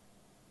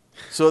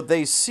 so that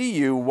they see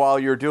you while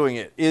you're doing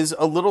it, is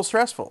a little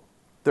stressful.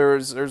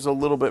 There's a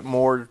little bit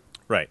more,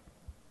 right?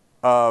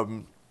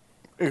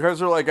 Because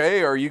they're like,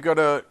 hey, are you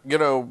gonna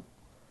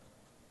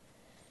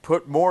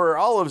put more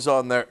olives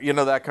on there,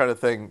 that kind of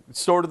thing.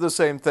 It's sort of the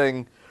same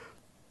thing.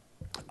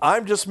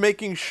 I'm just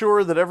making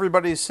sure that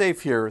everybody's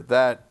safe here.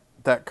 That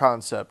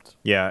concept.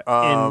 Yeah.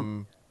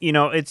 And,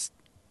 it's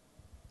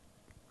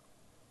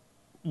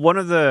one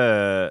of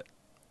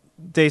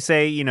they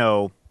say,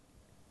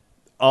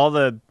 all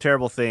the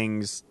terrible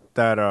things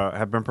that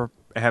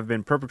have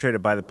been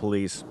perpetrated by the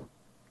police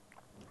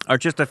are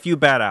just a few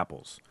bad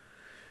apples.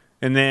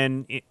 And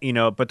then,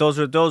 but those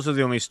are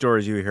the only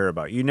stories you hear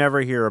about. You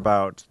never hear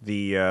about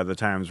the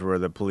times where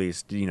the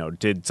police,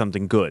 did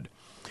something good.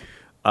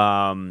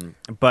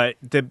 But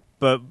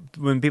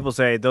when people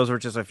say those were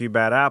just a few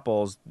bad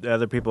apples,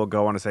 other people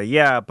go on to say,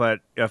 yeah, but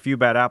a few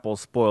bad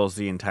apples spoils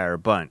the entire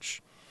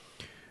bunch.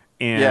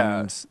 And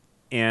this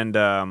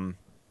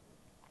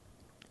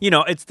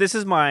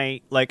is my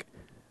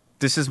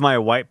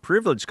white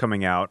privilege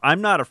coming out.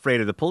 I'm not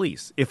afraid of the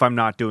police if I'm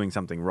not doing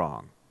something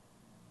wrong.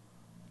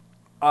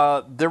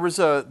 There was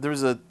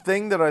a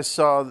thing that I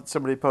saw that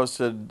somebody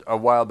posted a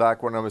while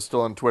back when I was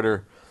still on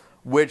Twitter,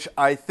 which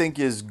I think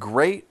is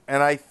great,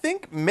 and I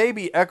think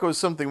maybe echoes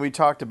something we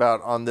talked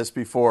about on this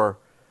before,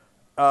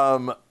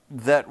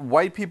 that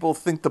white people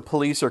think the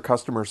police are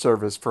customer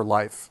service for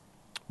life.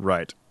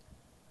 Right.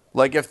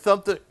 Like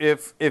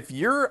if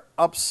you're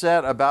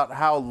upset about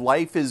how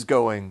life is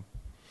going,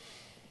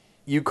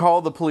 you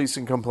call the police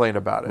and complain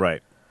about it.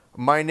 Right.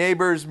 My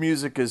neighbor's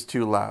music is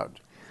too loud.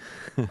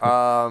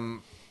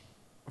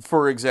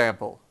 For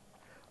example,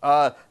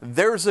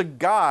 there's a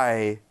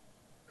guy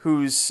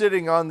who's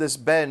sitting on this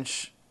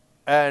bench,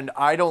 and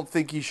I don't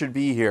think he should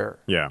be here.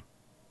 Yeah,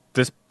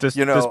 this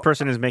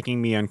person is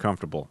making me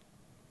uncomfortable.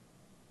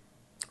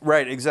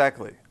 Right,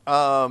 exactly.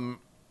 And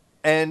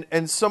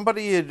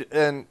somebody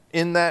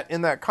in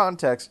that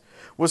context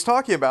was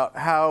talking about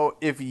how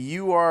if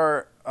you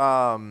are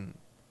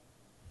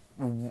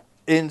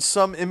in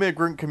some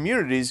immigrant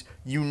communities,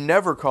 you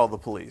never call the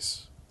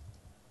police.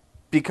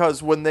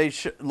 Because when they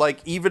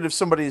even if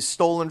somebody is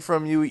stolen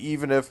from you,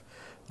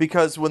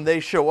 because when they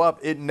show up,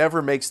 it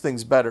never makes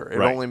things better. It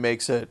only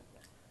makes it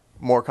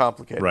more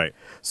complicated. Right.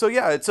 So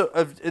yeah, it's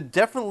a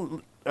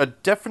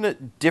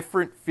definite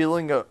different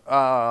feeling of,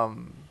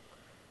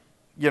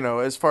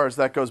 as far as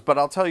that goes. But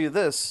I'll tell you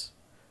this,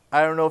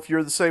 I don't know if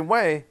you're the same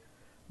way,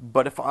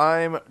 but if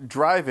I'm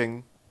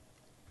driving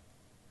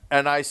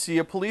and I see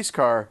a police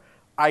car,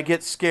 I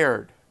get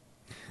scared.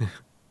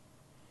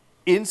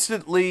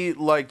 Instantly,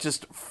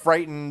 just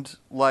frightened,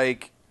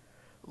 like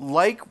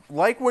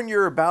when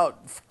you're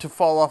about to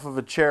fall off of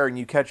a chair and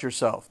you catch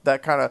yourself.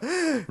 That kind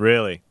of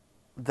really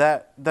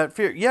that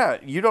fear. Yeah,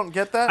 you don't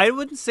get that. I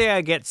wouldn't say I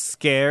get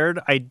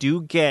scared. I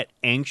do get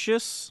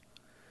anxious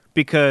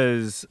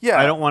because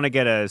I don't want to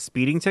get a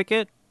speeding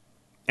ticket,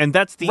 and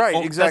that's the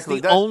exactly.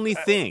 That's the only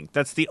thing.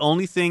 That's the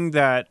only thing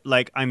that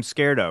I'm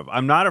scared of.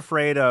 I'm not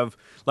afraid of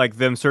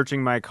them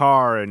searching my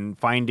car and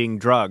finding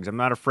drugs. I'm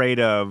not afraid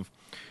of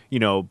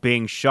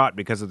being shot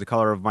because of the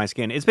color of my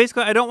skin. It's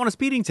basically, I don't want a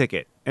speeding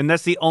ticket. And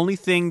that's the only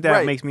thing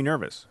that makes me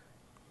nervous.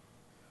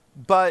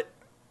 But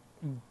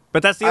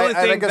that's the only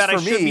thing that I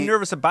should be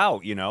nervous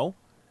about,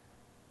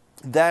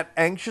 That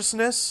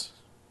anxiousness,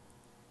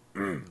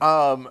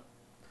 for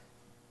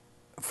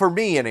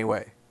me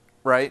anyway,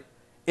 right?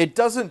 It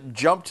doesn't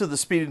jump to the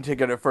speeding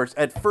ticket at first.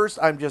 At first,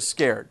 I'm just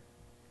scared.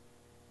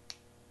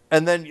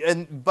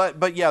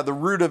 But yeah, the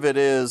root of it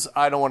is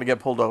I don't want to get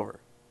pulled over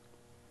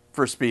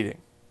for speeding.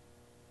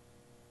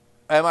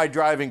 Am I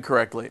driving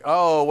correctly?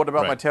 Oh, what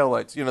about my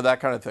taillights? That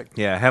kind of thing.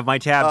 Yeah, have my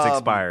tabs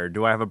expired?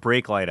 Do I have a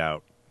brake light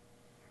out?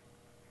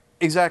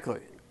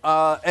 Exactly.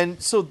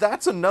 And so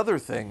that's another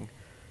thing.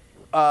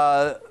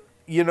 The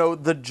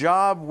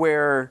job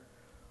where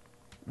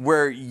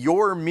where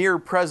your mere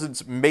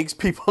presence makes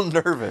people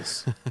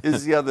nervous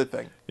is the other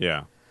thing.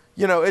 Yeah.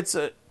 You know, it's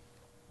a,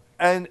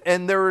 and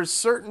there are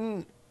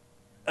certain,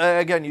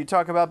 again, you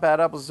talk about bad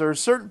apples. There are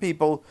certain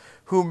people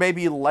who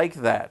maybe like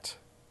that.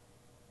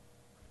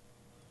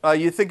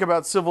 You think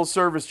about civil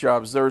service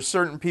jobs. There are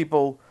certain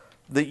people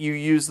that you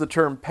use the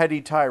term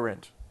petty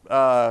tyrant.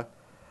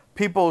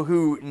 People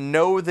who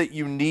know that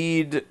you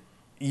need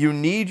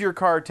your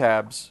car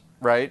tabs,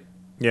 right?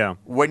 Yeah.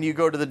 When you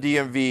go to the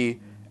DMV,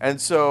 and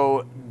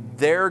so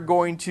they're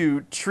going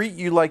to treat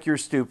you like you're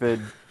stupid,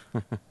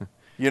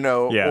 you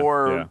know, Yeah,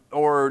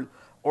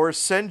 or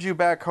send you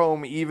back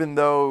home even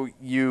though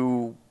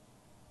you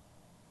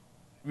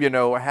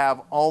know,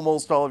 have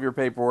almost all of your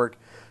paperwork.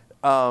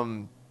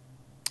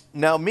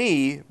 Now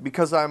me,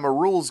 because I'm a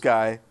rules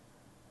guy,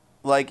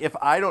 like if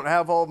I don't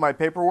have all of my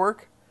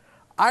paperwork,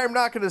 I am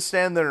not going to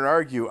stand there and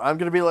argue. I'm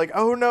going to be like,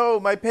 oh no,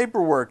 my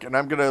paperwork, and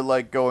I'm going to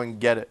like go and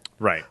get it.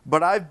 Right.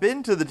 But I've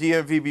been to the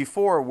DMV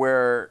before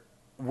where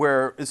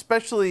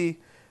especially,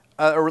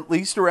 or at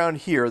least around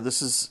here,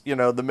 this is, you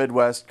know, the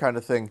Midwest kind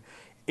of thing.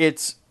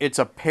 It's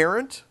a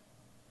parent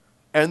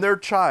and their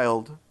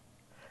child,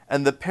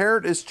 and the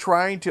parent is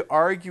trying to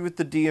argue with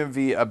the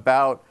DMV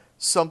about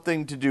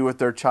something to do with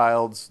their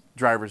child's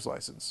driver's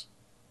license.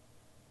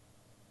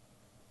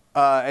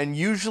 And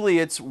usually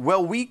it's,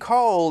 well, we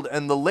called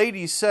and the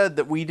lady said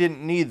that we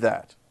didn't need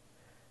that.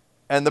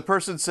 And the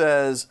person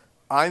says,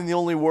 I'm the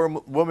only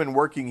woman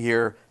working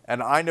here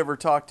and I never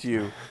talked to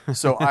you,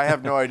 so I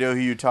have no idea who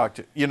you talked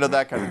to. You know,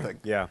 that kind of thing.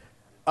 Yeah.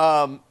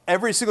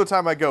 Every single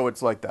time I go,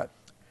 it's like that.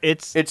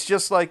 It's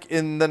just like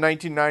in the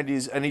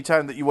 1990s,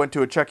 anytime that you went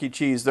to a Chuck E.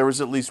 Cheese, there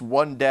was at least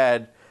one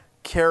dad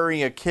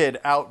carrying a kid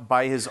out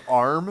by his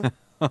arm.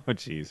 Oh,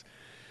 jeez.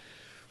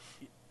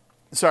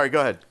 Sorry,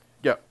 go ahead.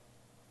 Yeah.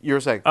 You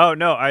were saying. Oh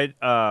no, I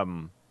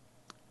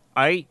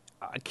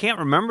can't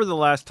remember the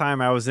last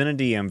time I was in a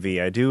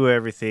DMV. I do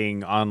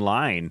everything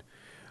online.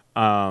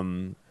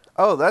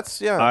 Oh, that's,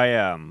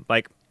 yeah.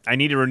 I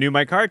need to renew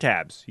my car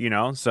tabs, you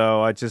know,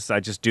 so I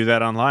just do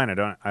that online.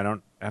 I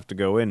don't have to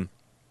go in.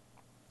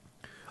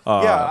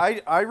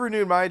 Yeah, I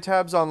renewed my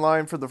tabs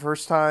online for the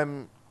first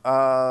time,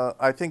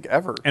 I think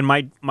ever. And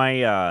my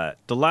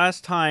the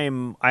last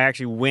time I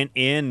actually went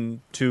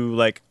in to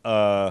like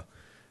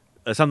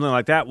something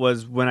like that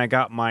was when I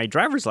got my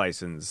driver's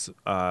license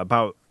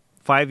about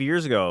 5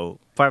 years ago,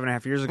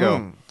 5.5 years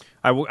ago.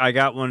 I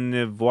got one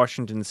of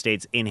Washington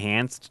State's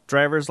enhanced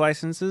driver's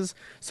licenses.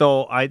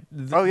 So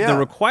the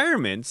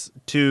requirements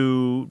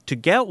to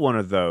get one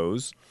of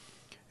those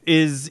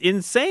is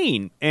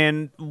insane.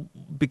 And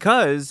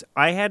because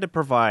I had to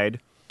provide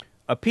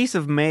a piece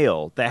of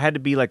mail that had to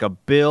be like a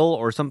bill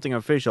or something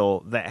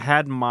official that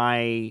had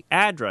my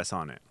address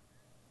on it.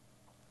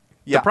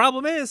 Yeah. The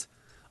problem is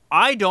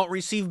I don't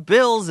receive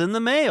bills in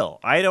the mail.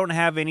 I don't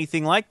have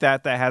anything like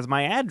that has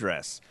my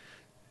address.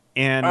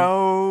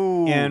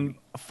 And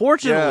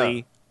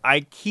fortunately,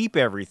 I keep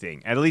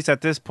everything. At least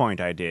at this point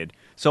I did.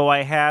 So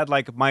I had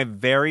like my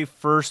very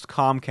first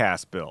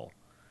Comcast bill,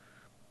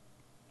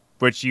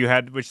 which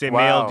they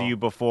mailed to you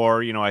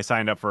before, you know, I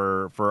signed up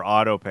for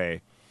auto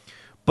pay.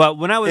 But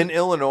when I was in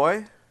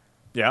Illinois?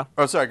 Yeah.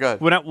 Oh, sorry, go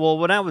ahead.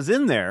 When I was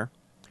in there,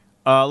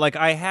 like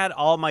I had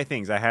all my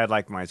things. I had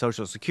like my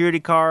social security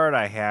card.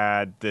 I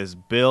had this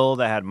bill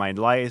that had my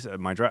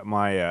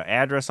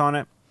address on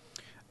it,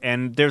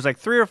 and there's like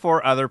 3 or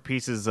 4 other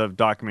pieces of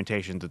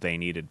documentation that they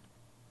needed.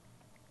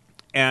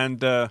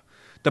 And the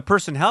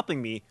person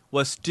helping me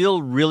was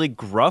still really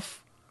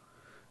gruff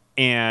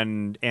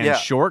and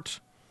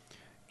short,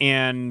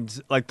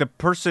 and like the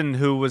person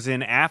who was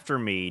in after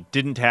me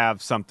didn't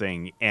have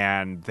something,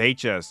 and they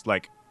just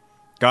like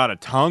got a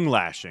tongue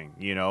lashing,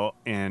 you know,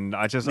 and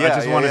I just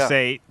want to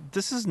say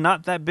this is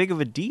not that big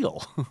of a deal.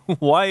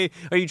 Why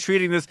are you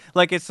treating this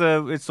like it's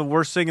the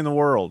worst thing in the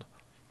world?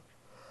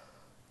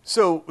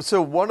 So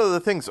one of the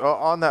things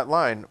on that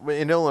line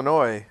in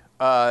Illinois,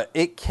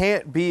 it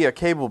can't be a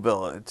cable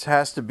bill. It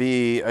has to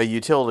be a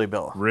utility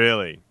bill.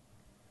 Really?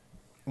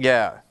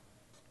 Yeah.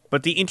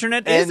 But the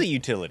internet is a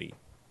utility.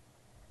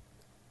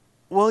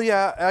 Well,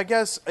 yeah, I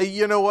guess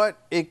you know what?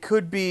 It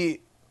could be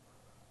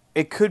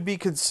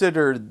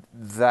considered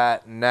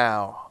that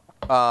now.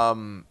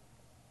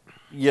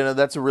 You know,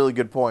 that's a really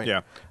good point.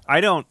 Yeah.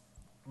 I don't.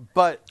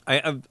 But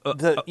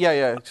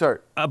sorry.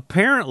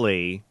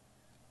 Apparently,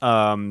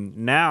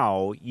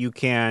 now you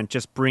can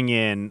just bring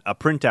in a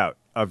printout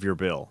of your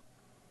bill.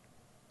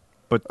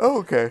 But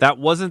that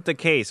wasn't the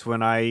case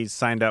when I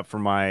signed up for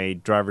my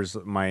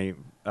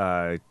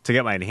to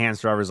get my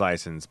enhanced driver's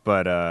license.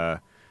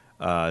 But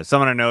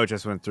someone I know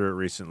just went through it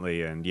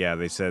recently, and yeah,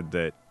 they said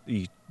that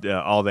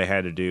all they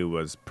had to do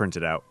was print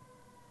it out.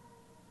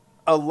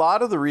 A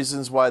lot of the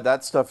reasons why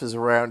that stuff is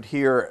around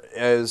here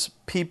is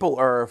people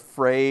are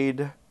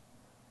afraid.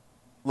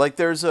 Like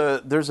there's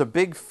a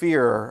big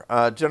fear.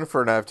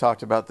 Jennifer and I have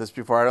talked about this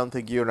before. I don't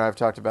think you and I have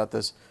talked about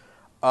this,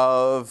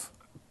 of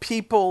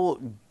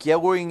people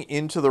going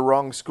into the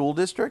wrong school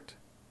district,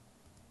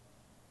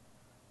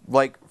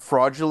 like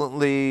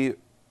fraudulently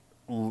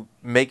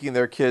making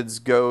their kids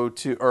go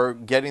to, or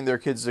getting their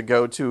kids to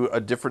go to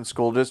a different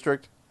school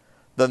district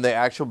than they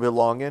actually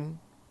belong in.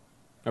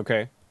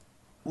 Okay.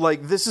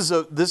 Like this is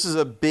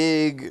a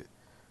big,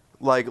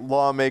 like,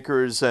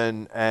 lawmakers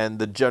and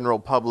the general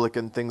public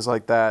and things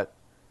like that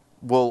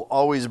will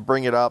always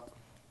bring it up,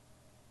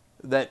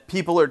 that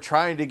people are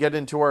trying to get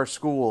into our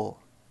school,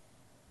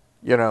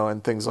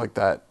 and things like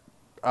that.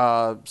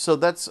 So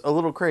that's a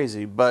little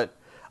crazy, but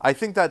I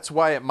think that's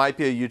why it might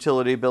be a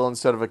utility bill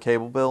instead of a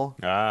cable bill.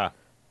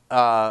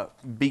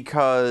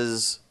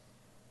 Because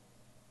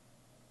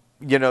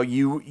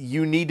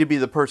you need to be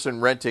the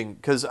person renting.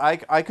 Because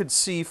I could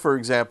see, for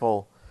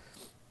example,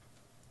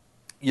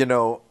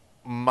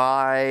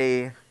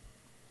 my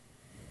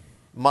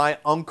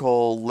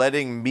uncle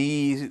letting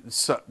me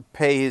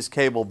pay his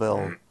cable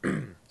bill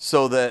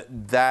so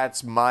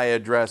that's my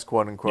address,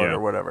 quote unquote, Yeah. or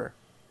whatever.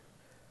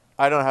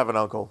 I don't have an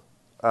uncle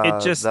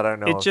that I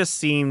know it of. just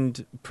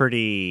seemed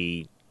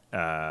pretty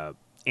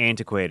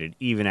antiquated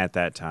even at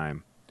that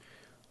time.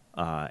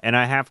 And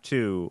I have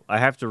to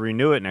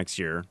renew it next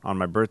year on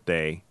my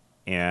birthday,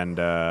 and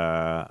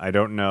I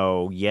don't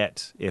know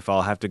yet if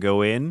I'll have to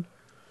go in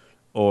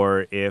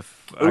or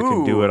if I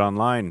can do Ooh. it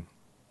online.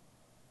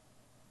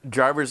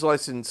 Driver's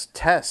license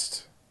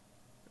test.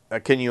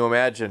 Can you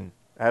imagine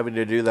having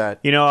to do that?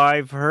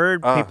 I've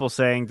heard people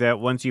saying that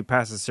once you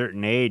pass a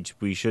certain age,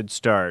 we should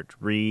start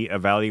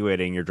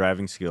re-evaluating your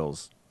driving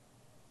skills.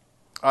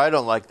 I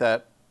don't like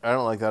that. I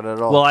don't like that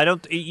at all. Well, I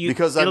don't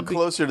because I'm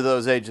closer to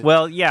those ages.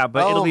 Well, yeah,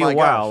 but it'll be a my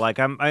while. gosh.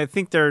 Like I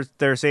think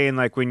they're saying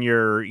like when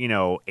you're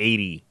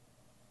 80,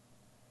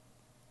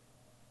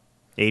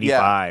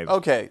 85. Yeah.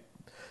 Okay.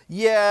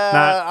 Yeah,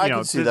 Not, I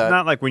can see it's that.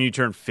 not like when you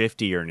turn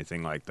 50 or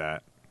anything like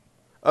that.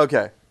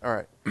 Okay. All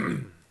right.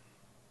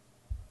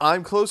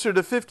 I'm closer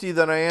to 50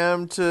 than I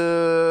am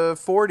to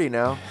 40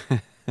 now.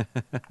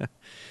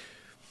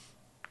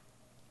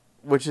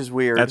 Which is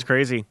weird. That's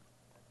crazy.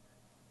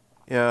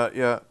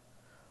 Yeah.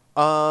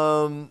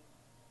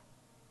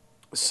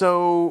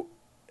 So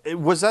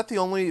was that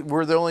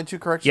were there only 2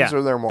 corrections, Yeah, or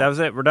are there more? that was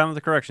it. We're done with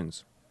the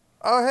corrections.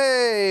 Oh,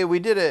 hey, we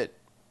did it.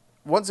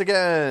 Once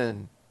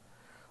again.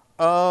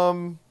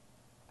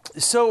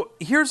 So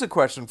here's a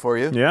question for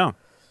you. Yeah.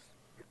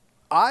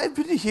 I've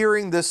been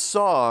hearing this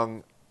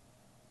song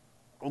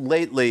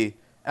lately,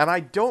 and I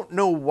don't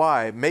know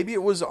why. Maybe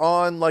it was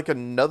on like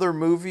another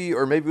movie,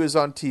 or maybe it was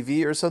on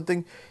TV or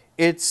something.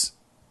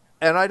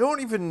 And I don't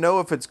even know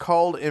if it's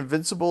called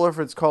Invincible or if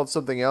it's called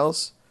something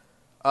else,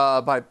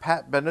 by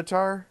Pat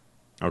Benatar.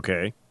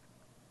 Okay.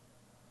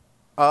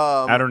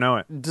 I don't know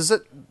it. Does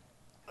it,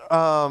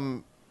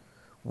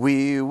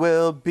 we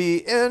will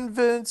be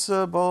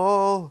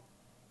invincible.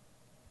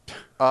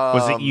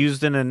 Was it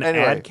used in an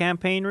anyway. ad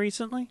campaign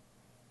recently?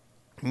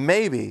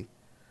 Maybe.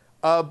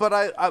 But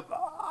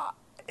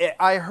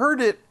I heard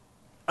it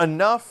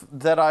enough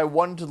that I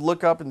wanted to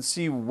look up and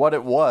see what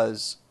it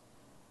was.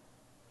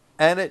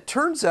 And it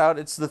turns out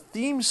it's the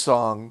theme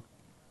song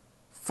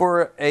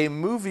for a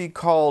movie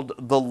called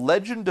The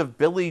Legend of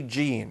Billie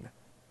Jean.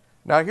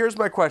 Now, here's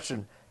my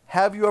question.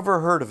 Have you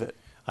ever heard of it?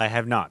 I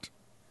have not.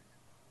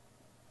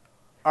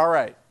 All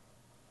right.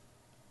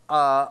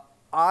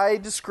 I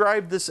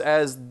described this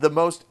as the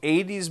most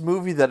 80s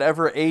movie that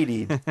ever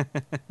 80'd.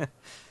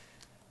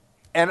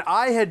 And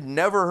I had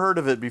never heard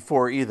of it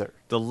before either.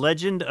 The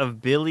Legend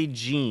of Billie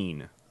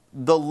Jean.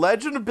 The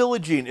Legend of Billie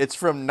Jean. It's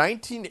from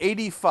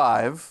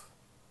 1985.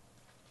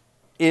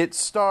 It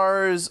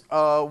stars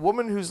a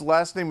woman whose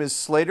last name is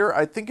Slater.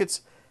 I think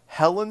it's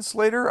Helen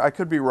Slater. I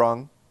could be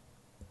wrong.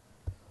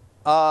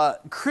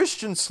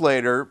 Christian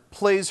Slater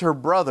plays her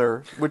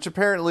brother, which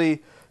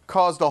apparently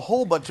caused a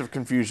whole bunch of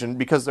confusion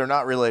because they're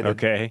not related.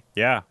 Okay.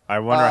 Yeah. I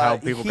wonder how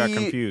people got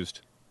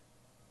confused.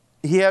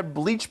 He had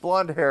bleach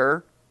blonde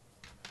hair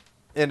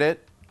in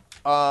it.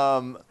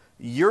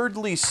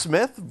 Yeardley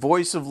Smith,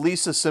 voice of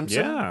Lisa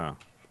Simpson, Yeah.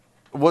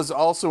 was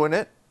also in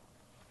it.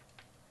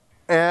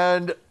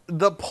 And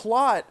the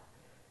plot,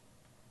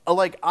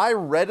 like, I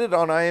read it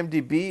on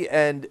IMDb,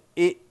 and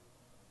it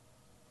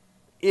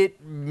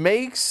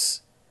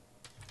makes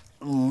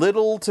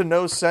little to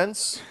no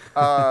sense.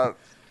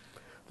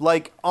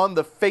 Like, on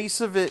the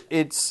face of it,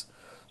 it's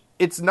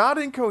not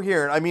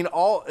incoherent. I mean,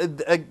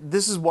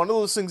 this is one of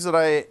those things that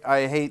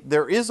I hate.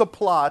 There is a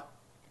plot.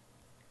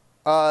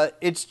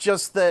 It's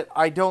just that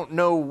I don't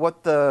know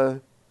what the...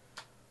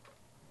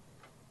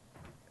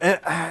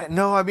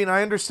 no, I mean,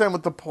 I understand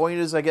what the point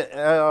is. I get...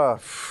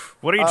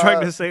 What are you trying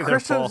to say there,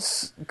 Paul?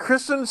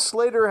 Christian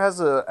Slater has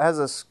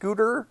a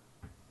scooter,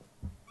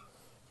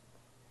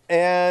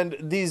 and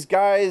these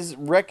guys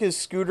wreck his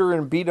scooter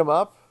and beat him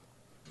up.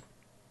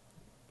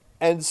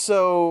 And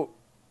so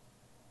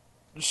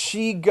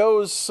she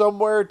goes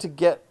somewhere to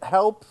get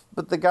help,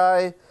 but the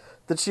guy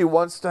that she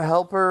wants to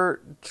help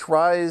her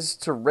tries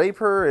to rape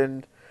her,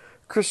 and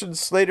Christian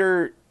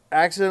Slater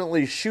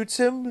accidentally shoots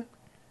him.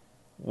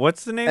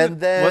 What's the name?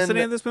 What's the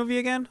name of this movie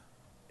again?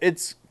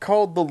 It's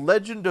called The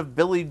Legend of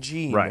Billie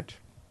Jean. Right.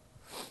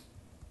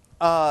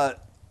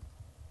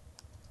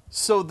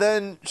 So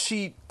then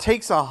she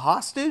takes a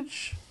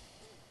hostage,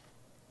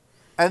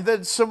 And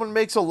then someone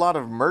makes a lot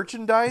of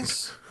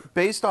merchandise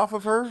based off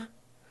of her.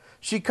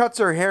 She cuts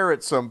her hair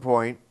at some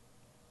point,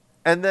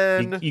 and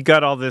then You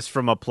got all this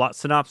from a plot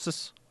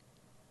synopsis?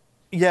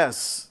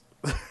 yes,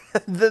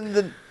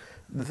 then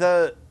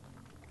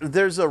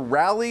there's a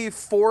rally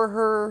for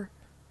her,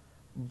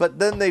 but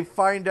then they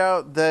find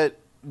out that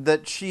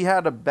she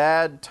had a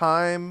bad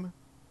time,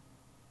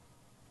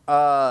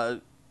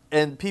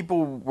 and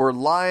people were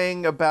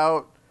lying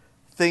about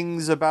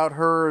things about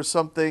her or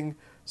something.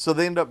 So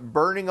they end up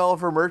burning all of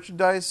her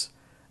merchandise,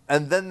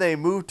 and then they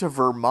move to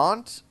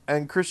Vermont,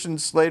 and Christian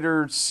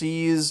Slater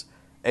sees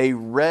a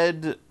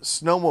red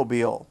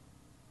snowmobile.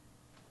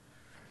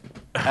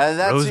 And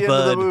that's the end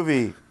of the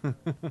movie.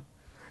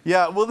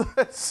 Yeah, well,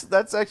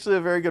 that's actually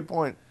a very good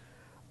point.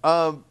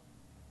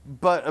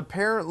 But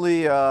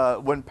apparently,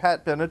 when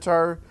Pat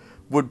Benatar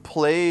would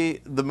play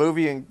the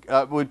movie and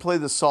would play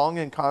the song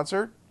in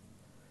concert,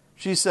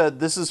 she said,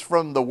 "This is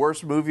from the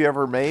worst movie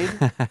ever made,"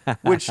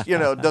 which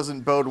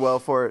doesn't bode well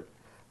for it.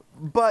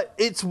 But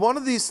it's one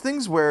of these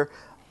things where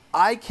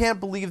I can't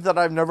believe that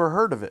I've never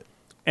heard of it.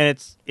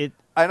 And it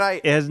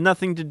has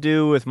nothing to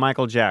do with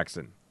Michael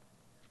Jackson.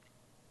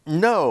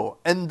 No,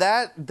 and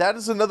that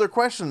is another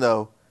question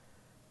though.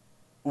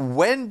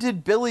 When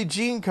did Billie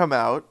Jean come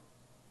out?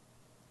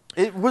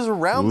 It was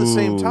around the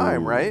same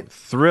time, right?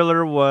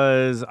 Thriller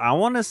was, I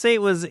want to say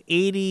it was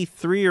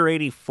 83 or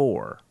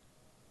 84.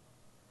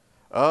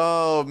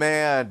 Oh,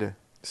 man.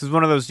 This is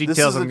one of those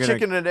details I'm going to This is a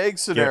chicken and egg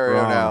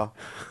scenario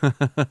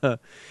now.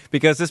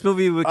 Because this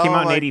movie came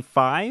out in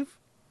 85?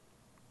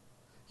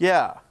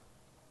 Yeah.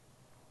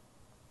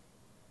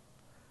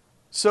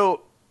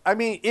 So, I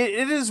mean,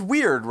 it is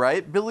weird,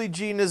 right? Billie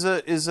Jean is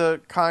a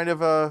kind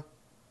of a...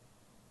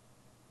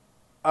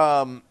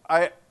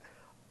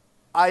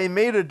 I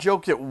made a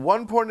joke at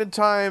one point in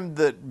time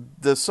that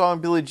the song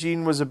Billie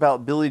Jean was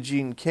about Billie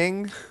Jean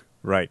King.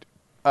 Right.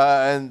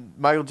 And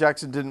Michael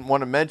Jackson didn't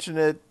want to mention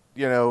it,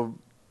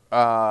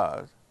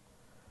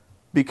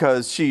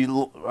 because she,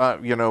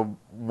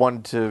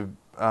 wanted to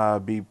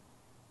be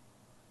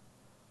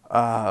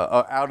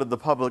out of the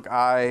public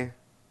eye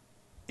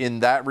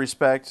in that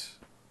respect.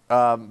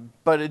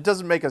 But it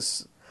doesn't make a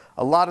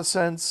lot of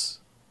sense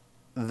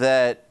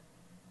that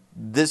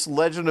this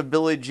Legend of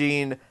Billie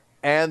Jean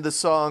and the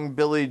song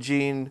Billie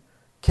Jean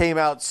came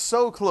out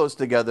so close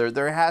together.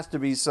 There has to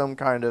be some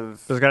kind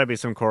of... There's got to be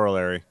some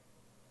corollary.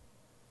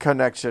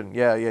 Connection.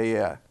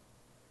 Yeah.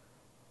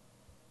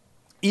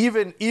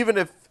 Even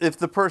if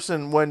the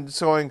person, when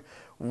going,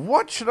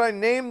 what should I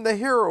name the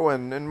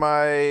heroine in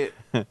my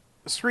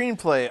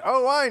screenplay?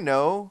 Oh, I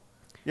know.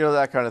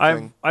 That kind of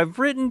thing. I've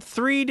written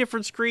 3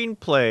 different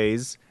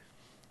screenplays,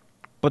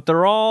 but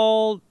they're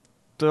all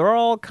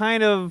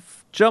kind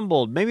of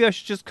jumbled. Maybe I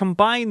should just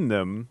combine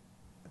them.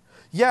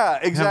 Yeah,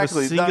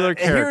 exactly. Have a singular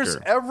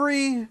character.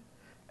 Here's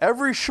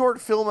every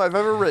short film I've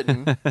ever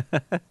written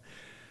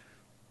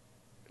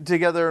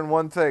together in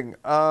one thing.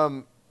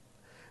 The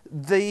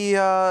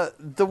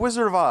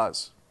Wizard of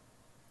Oz.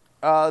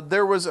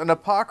 There was an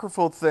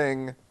apocryphal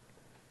thing,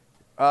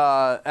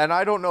 and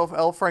I don't know if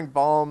L. Frank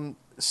Baum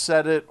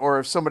said it or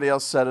if somebody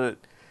else said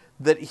it,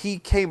 that he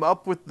came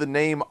up with the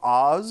name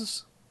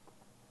Oz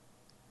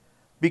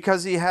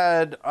because he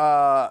had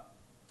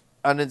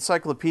an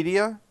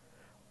encyclopedia,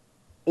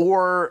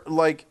 or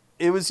like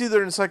it was either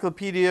an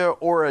encyclopedia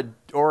or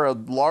a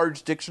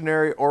large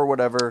dictionary or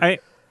whatever.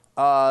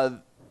 I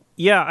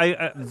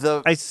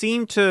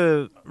seem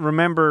to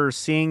remember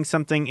seeing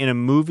something in a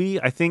movie.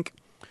 I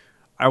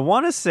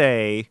want to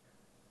say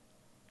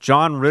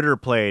John Ritter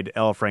played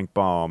L. Frank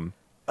Baum.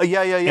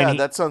 Yeah.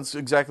 That sounds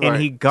exactly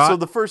right. So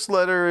the first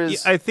letter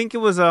is... I think it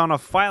was on a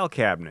file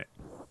cabinet.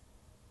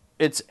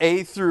 It's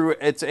A through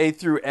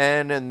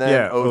N and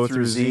then O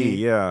through Z.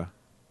 Yeah.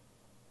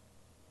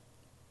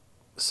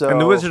 So,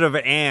 and the Wizard of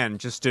Anne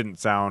just didn't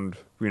sound,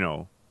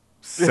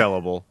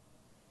 sellable.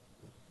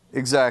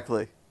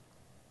 Exactly.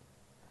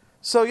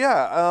 So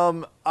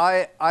yeah,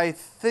 I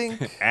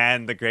think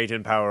and the Great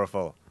and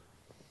Powerful.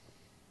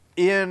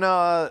 In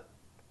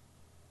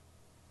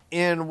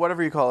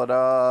whatever you call it,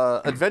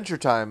 Adventure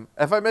Time.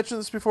 Have I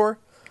mentioned this before?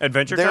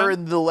 Adventure Time? They're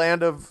in the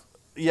land of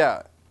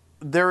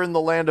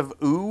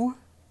Oo.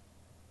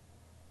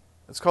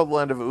 It's called the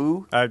land of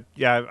Oo.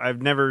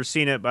 I've never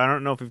seen it, but I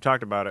don't know if we've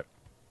talked about it.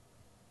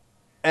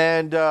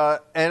 And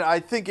I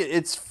think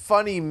it's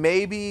funny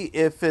maybe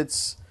if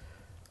it's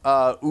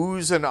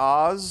Ooze and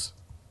Oz.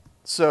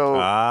 So,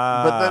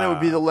 but then it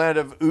would be the land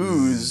of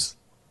Ooze,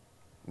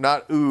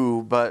 not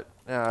Ooh, but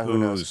who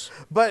knows?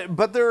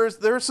 But there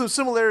are some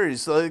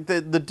similarities, like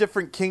the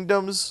different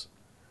kingdoms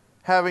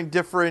having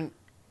different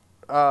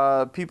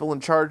people in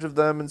charge of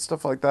them and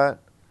stuff like that.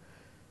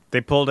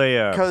 They pulled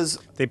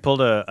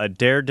a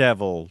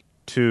Daredevil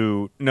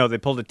they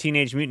pulled a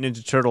Teenage Mutant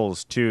Ninja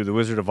Turtles to the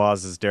Wizard of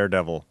Oz's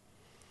Daredevil.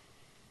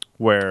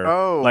 Where,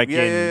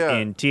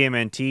 in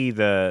TMNT,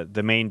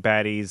 the main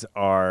baddies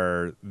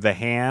are the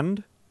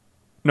hand.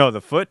 No,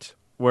 the foot.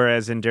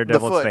 Whereas in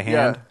Daredevil, it's the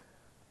hand. Yeah.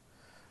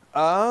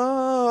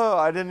 Oh,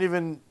 I didn't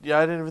even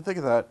think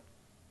of that.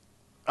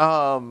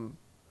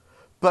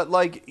 But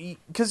like,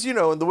 because in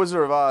the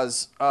Wizard of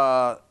Oz,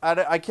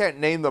 I can't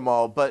name them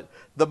all, but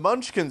the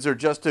Munchkins are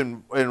just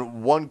in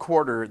one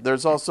quarter.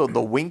 There's also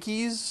the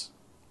Winkies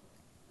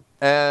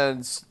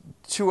and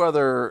two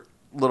other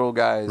little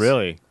guys.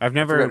 Really? I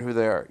forget who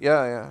they are.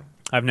 Yeah, yeah.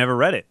 I've never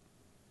read it.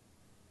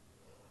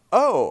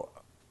 Oh,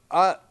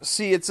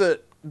 see,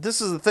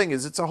 this is the thing,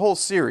 is it's a whole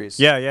series.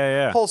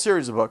 Yeah. Whole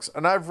series of books,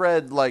 and I've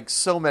read like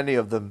so many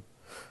of them.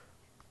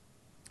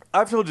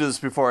 I've told you this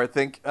before, I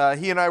think.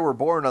 He and I were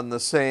born on the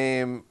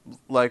same,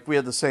 like, we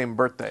had the same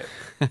birthday.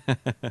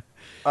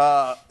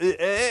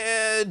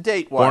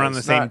 Date-wise. Born on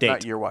the same date.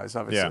 Not year-wise,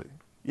 obviously.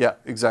 Yeah,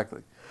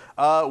 exactly.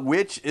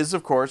 Which is,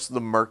 of course,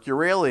 the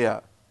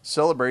Mercurialia,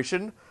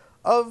 celebration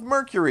of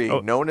Mercury,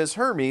 known as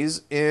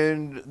Hermes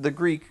in the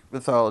Greek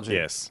mythology.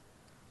 Yes.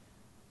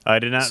 I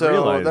did not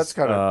realize that's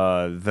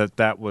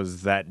that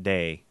was that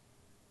day.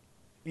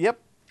 Yep,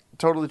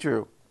 totally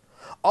true.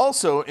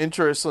 Also,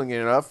 interestingly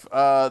enough,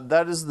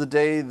 that is the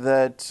day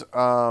that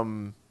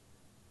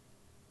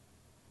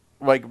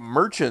like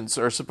merchants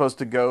are supposed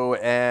to go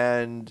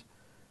and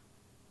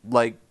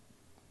like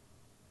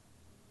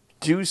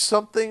do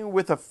something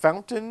with a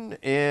fountain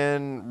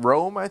in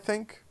Rome, I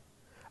think.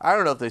 I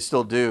don't know if they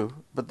still do,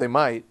 but they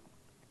might.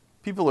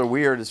 People are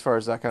weird as far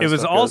as that kind of stuff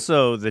goes. It was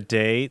also the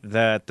day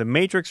that The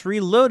Matrix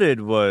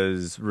Reloaded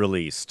was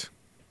released.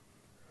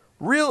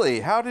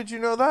 Really? How did you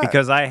know that?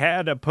 Because I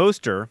had a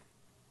poster,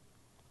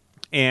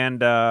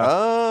 and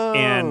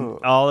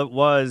all it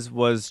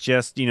was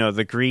just,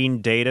 the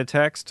green data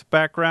text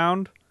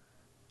background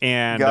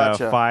and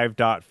Gotcha.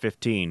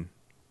 5.15.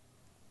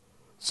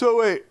 So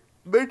wait,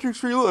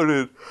 Matrix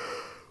Reloaded,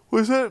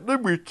 was that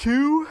number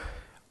 2?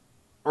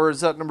 Or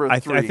is that number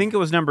 3? I think it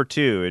was number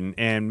 2,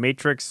 and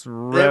Matrix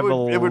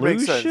Revolutions. It would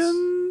make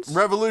sense.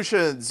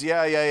 Revolutions,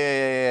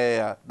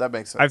 yeah. That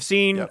makes sense. I've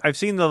seen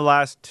the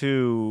last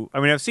 2.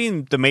 I mean, I've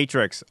seen The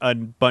Matrix a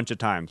bunch of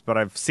times, but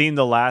I've seen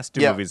the last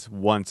 2 movies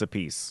once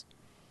apiece.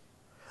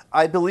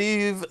 I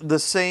believe the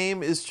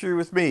same is true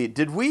with me.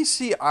 Did we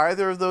see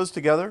either of those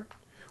together?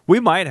 We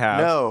might have.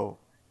 No.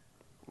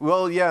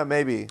 Well, yeah,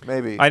 maybe.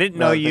 I didn't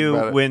know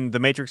you when The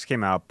Matrix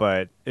came out,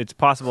 but it's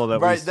possible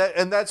that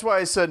and that's why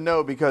I said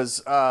no,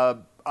 because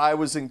I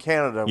was in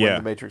Canada when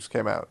The Matrix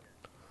came out,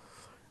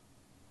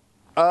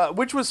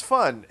 which was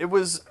fun. It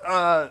was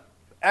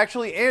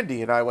actually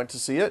Andy and I went to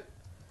see it,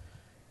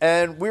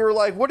 and we were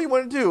like, "What do you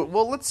want to do?"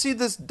 Well, let's see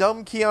this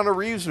dumb Keanu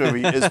Reeves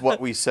movie, is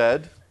what we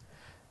said,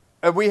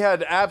 and we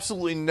had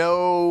absolutely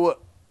no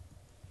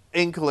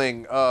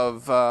inkling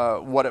of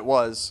what it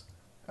was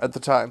at the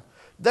time.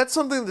 That's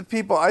something that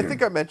people, I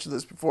think I mentioned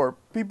this before,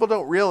 people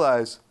don't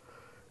realize,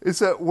 is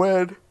that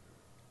when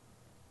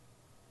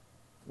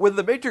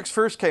The Matrix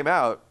first came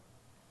out,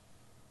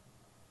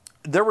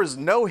 there was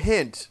no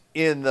hint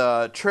in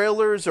the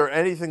trailers or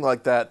anything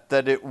like that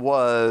it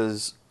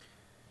was,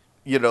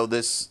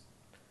 this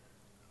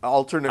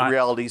alternate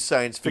reality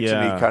science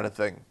fiction-y kind of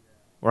thing.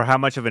 Or how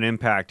much of an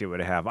impact it would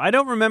have. I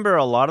don't remember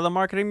a lot of the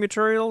marketing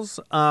materials,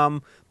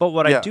 but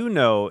what I do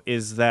know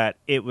is that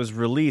it was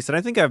released, and I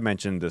think I've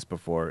mentioned this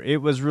before,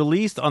 it was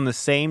released on the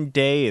same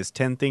day as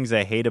 10 Things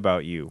I Hate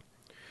About You.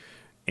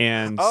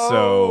 And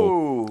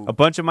so a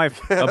bunch of my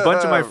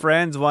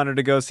friends wanted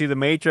to go see The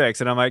Matrix,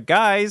 and I'm like,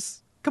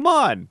 guys, come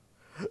on.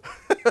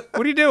 What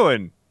are you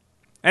doing?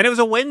 And it was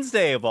a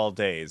Wednesday of all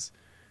days.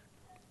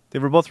 They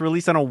were both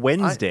released on a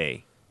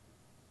Wednesday.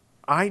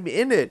 I'm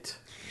in it.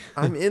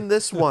 I'm in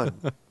this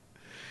one.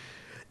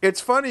 It's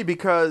funny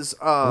because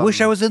I wish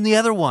I was in the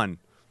other one.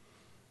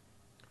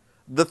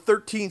 The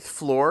 13th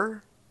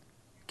Floor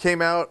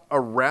came out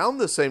around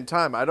the same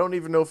time. I don't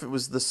even know if it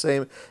was the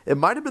same. It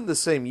might have been the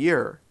same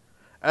year.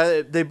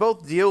 They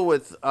both deal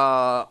with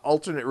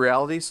alternate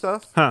reality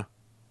stuff. Huh.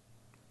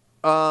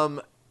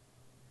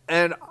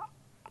 And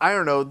I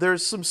don't know.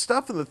 There's some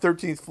stuff in the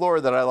 13th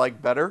Floor that I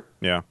like better.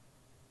 Yeah.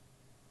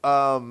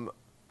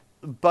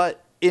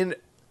 But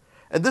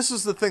and this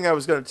is the thing I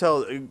was going to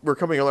tell. We're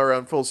coming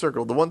around full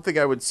circle. The one thing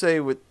I would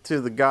say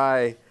to the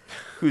guy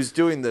who's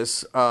doing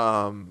this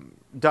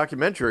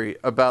documentary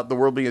about the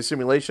world being a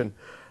simulation,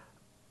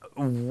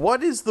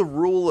 what is the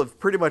rule of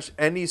pretty much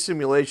any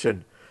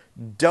simulation?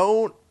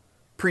 Don't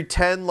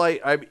pretend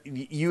like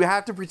you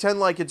have to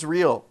pretend like it's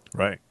real.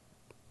 Right.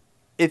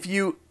 If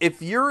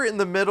you're in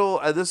the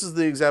middle, this is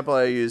the example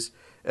I use.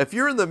 If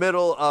you're in the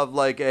middle of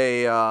like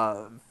a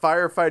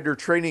firefighter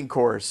training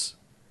course,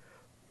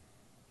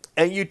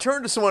 and you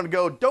turn to someone and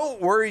go,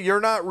 "Don't worry, you're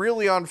not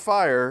really on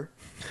fire,"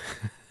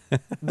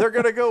 they're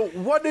gonna go,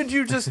 "What did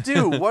you just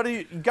do? What do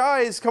you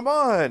guys? Come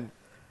on!"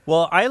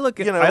 Well, I look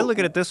at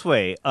it this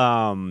way: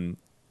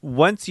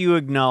 once you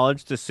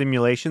acknowledge the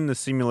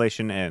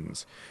simulation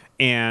ends,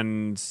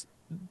 and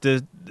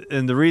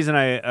the reason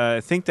I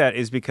think that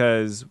is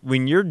because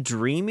when you're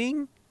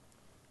dreaming,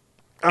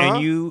 and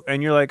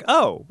you're like,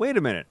 "Oh, wait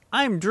a minute,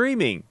 I'm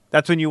dreaming,"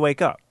 that's when you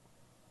wake up.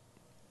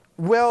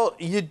 Well,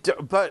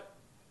 but.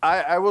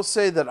 I will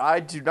say that I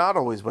do not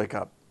always wake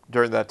up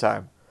during that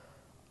time.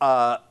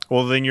 Well,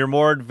 then you're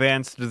more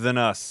advanced than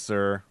us,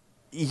 sir.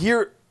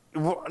 Here,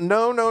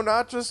 No,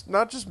 not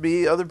just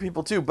me, other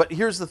people too. But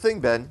here's the thing,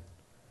 Ben.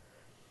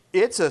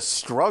 It's a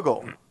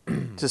struggle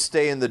to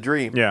stay in the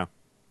dream Yeah.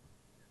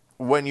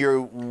 when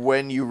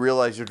you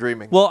realize you're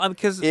dreaming. Well,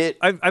 because It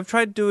I've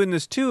tried doing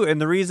this too, and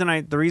the reason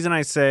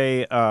I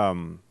say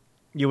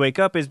you wake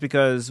up is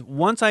because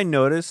once I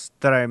notice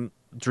that I'm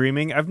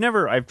dreaming,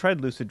 I've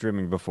tried lucid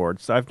dreaming before,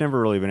 so I've never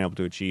really been able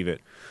to achieve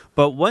it.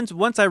 But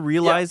once I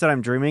realize that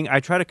I'm dreaming, I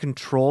try to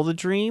control the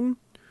dream,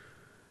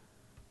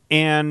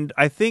 and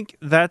I think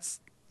that's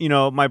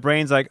my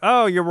brain's like,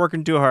 oh, you're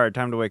working too hard,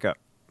 time to wake up.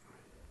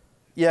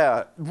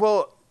 Yeah,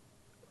 well,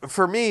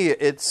 for me,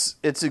 it's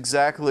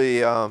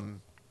exactly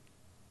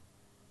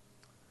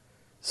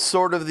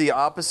sort of the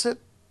opposite.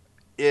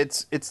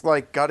 It's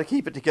like got to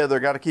keep it together,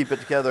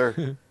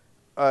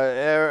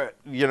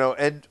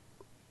 and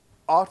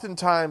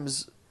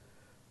oftentimes,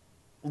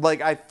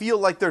 like I feel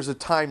like there's a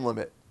time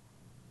limit.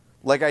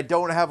 Like I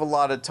don't have a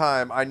lot of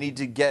time. I need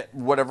to get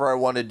whatever I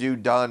want to do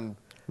done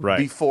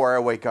before I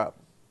wake up.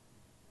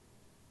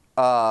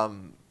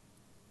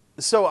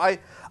 So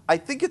I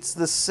think it's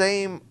the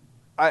same.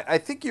 I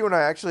think you and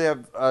I actually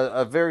have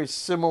a very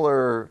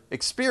similar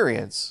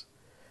experience.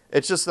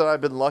 It's just that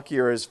I've been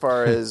luckier as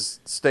far as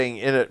staying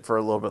in it for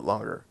a little bit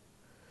longer.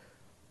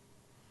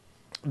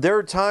 There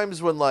are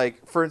times when,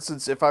 like, for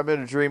instance, if I'm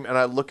in a dream and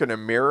I look in a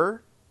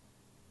mirror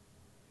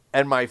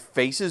and my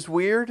face is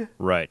weird.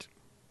 Right.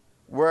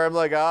 Where I'm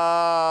like,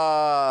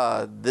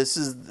 this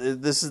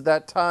is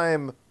that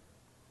time.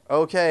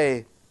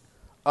 Okay.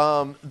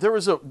 There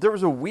was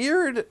a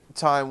weird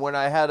time when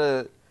I had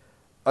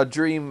a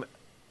dream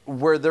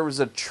where there was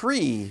a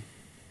tree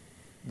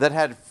that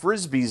had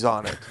frisbees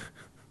on it.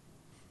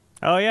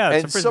 Oh yeah, it's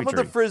and a frisbee some tree.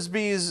 of the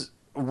frisbees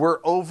were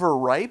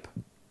overripe,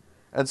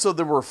 and so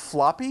they were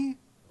floppy.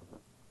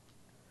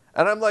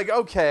 And I'm like,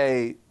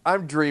 okay,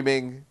 I'm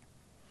dreaming.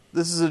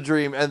 This is a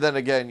dream. And then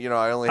again,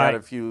 I only had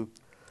a few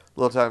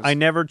little times. I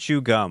never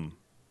chew gum,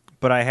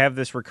 but I have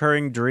this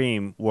recurring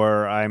dream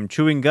where I'm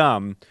chewing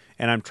gum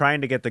and I'm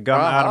trying to get the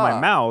gum out of my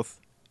mouth,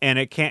 and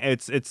it can't.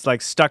 It's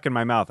like stuck in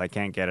my mouth. I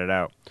can't get it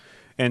out.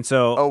 And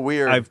so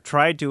weird. I've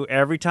tried to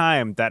every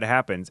time that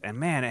happens, and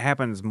man, it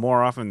happens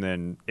more often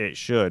than it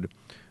should.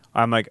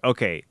 I'm like,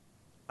 okay,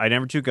 I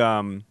never chew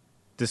gum.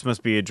 This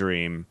must be a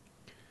dream.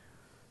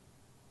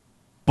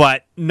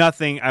 But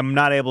I'm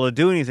not able to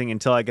do anything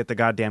until I get the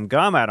goddamn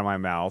gum out of my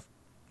mouth,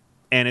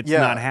 and it's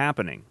not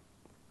happening.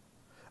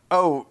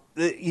 Oh,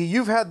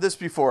 you've had this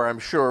before, I'm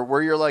sure,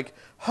 where you're like,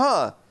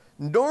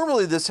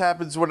 normally this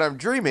happens when I'm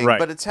dreaming,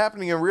 but it's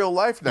happening in real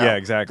life now. Yeah,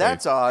 exactly.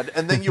 That's odd.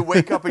 And then you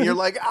wake up and you're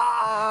like,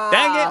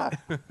 dang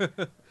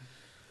it.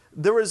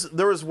 There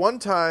was one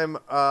time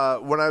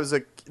when I was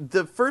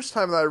the first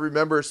time that I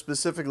remember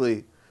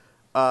specifically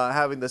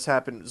having this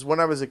happen is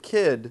when I was a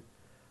kid.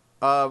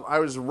 I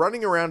was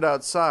running around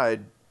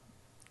outside,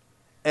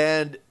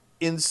 and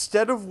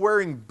instead of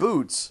wearing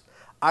boots,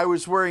 I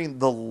was wearing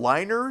the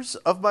liners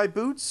of my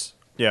boots.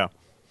 Yeah.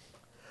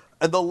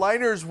 And the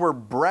liners were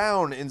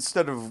brown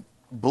instead of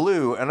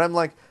blue. And I'm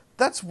like,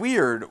 that's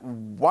weird.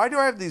 Why do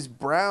I have these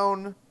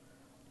brown?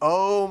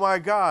 Oh my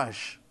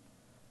gosh.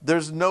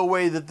 There's no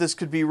way that this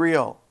could be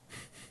real.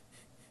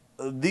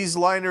 These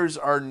liners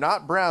are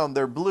not brown.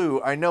 They're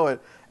blue. I know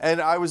it. And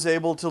I was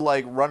able to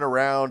like run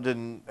around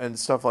and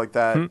stuff like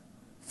that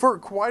for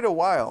quite a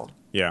while.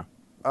 Yeah.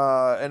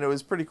 And it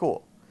was pretty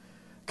cool.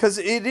 Because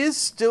it is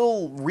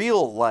still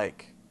real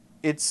like.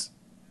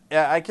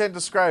 I can't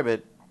describe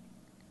it.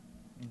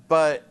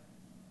 But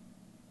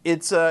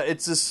it's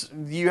this,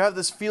 you have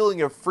this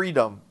feeling of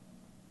freedom,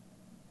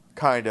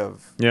 kind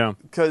of. Yeah.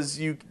 Because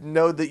you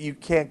know that you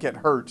can't get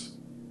hurt,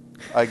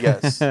 I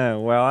guess.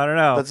 Well, I don't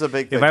know. That's a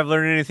big thing. If I've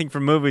learned anything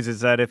from movies, it's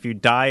that if you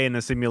die in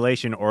a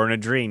simulation or in a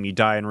dream, you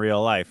die in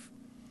real life.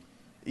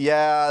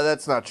 Yeah,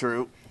 that's not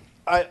true.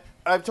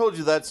 I've told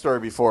you that story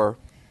before.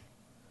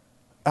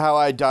 How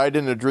I died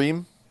in a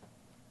dream.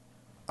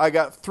 I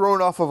got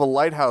thrown off of a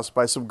lighthouse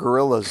by some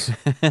gorillas.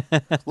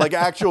 Like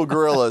actual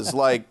gorillas,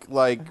 like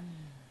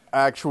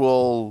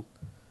actual.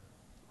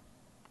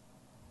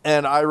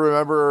 And I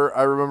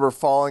remember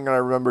falling and I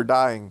remember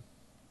dying.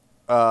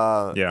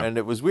 And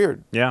it was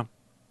weird. Yeah.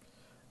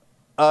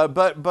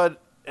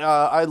 But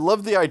I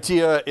love the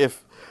idea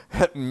if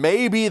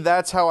maybe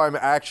that's how I'm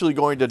actually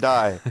going to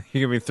die.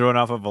 You're going to be thrown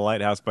off of a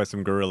lighthouse by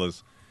some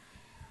gorillas.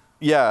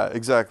 Yeah,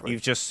 exactly.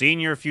 You've just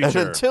seen your future.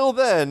 And until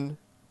then,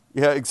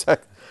 yeah,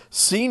 exactly.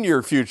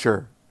 Senior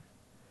future.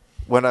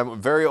 When I'm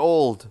very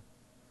old.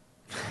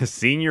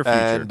 Senior future.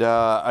 And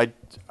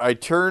I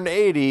turn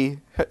 80.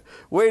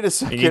 Wait a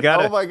second.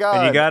 Oh my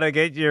god.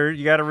 And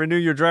you gotta renew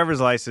your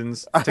driver's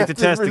license. Take the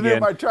test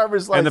again. My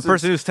driver's license. And the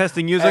person who's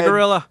testing you is a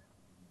gorilla.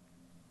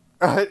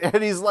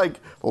 And he's like,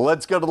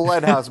 "Let's go to the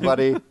lighthouse,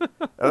 buddy." And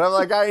I'm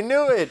like, "I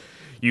knew it.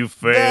 You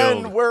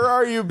failed. Ben, where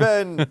are you,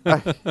 Ben?"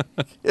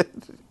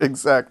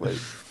 Exactly.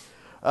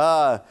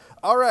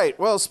 All right.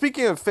 Well,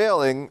 speaking of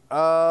failing,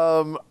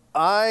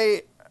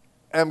 I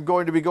am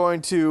going to be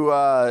going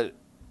to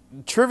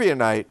trivia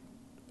night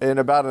in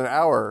about an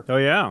hour. Oh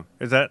yeah,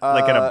 is that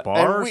like at a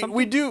bar or we, something?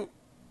 We do.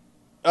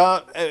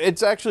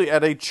 It's actually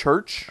at a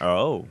church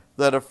Oh.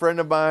 that a friend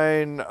of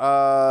mine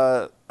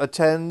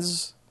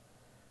attends,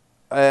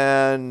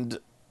 and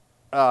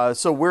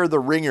so we're the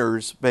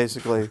ringers,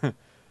 basically.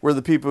 We're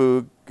the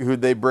people who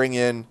they bring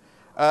in,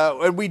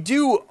 and we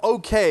do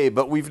okay,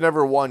 but we've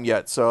never won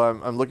yet. So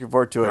I'm looking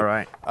forward to it. All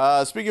right.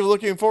 Speaking of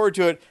looking forward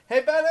to it,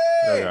 hey Betty!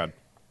 Oh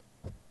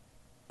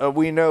God.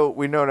 We know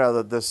now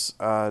that this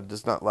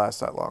does not last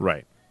that long.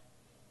 Right.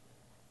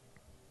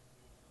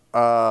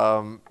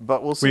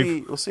 But we'll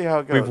see. We'll see how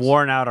it goes. We've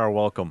worn out our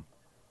welcome.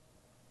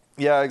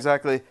 Yeah,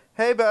 exactly.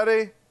 Hey,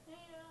 Betty.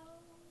 Hello.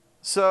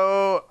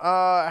 So,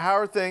 how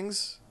are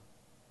things?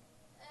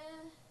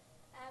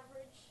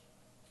 Average.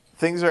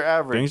 Things are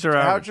average. Things are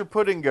How'd average. your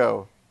pudding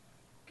go?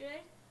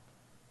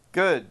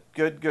 Good.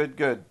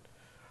 Good.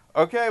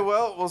 Okay,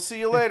 well, we'll see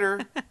you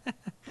later.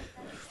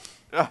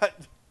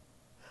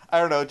 I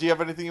don't know. Do you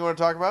have anything you want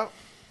to talk about?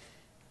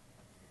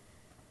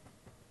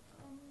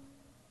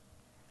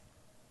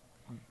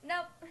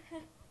 Nope.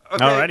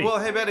 Okay, Alrighty. well,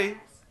 hey, Betty.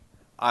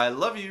 I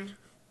love you.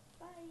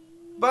 Bye.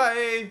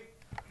 Bye.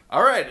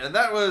 All right, and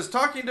that was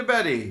Talking to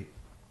Betty.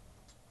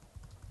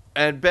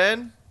 And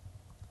Ben,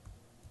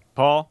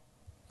 Paul.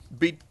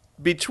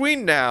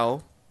 between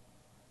now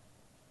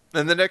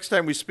and the next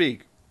time we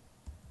speak,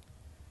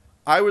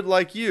 I would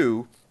like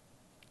you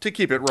to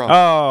keep it wrong.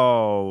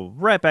 Oh,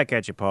 right back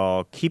at you,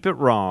 Paul. Keep it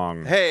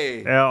wrong.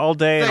 Hey. All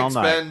day Thanks, and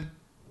all night. Ben.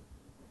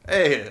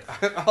 Hey,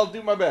 I'll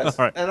do my best.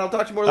 All right. And I'll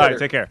talk to you more All later. right,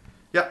 take care.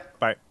 Yeah.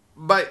 Bye.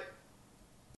 Bye.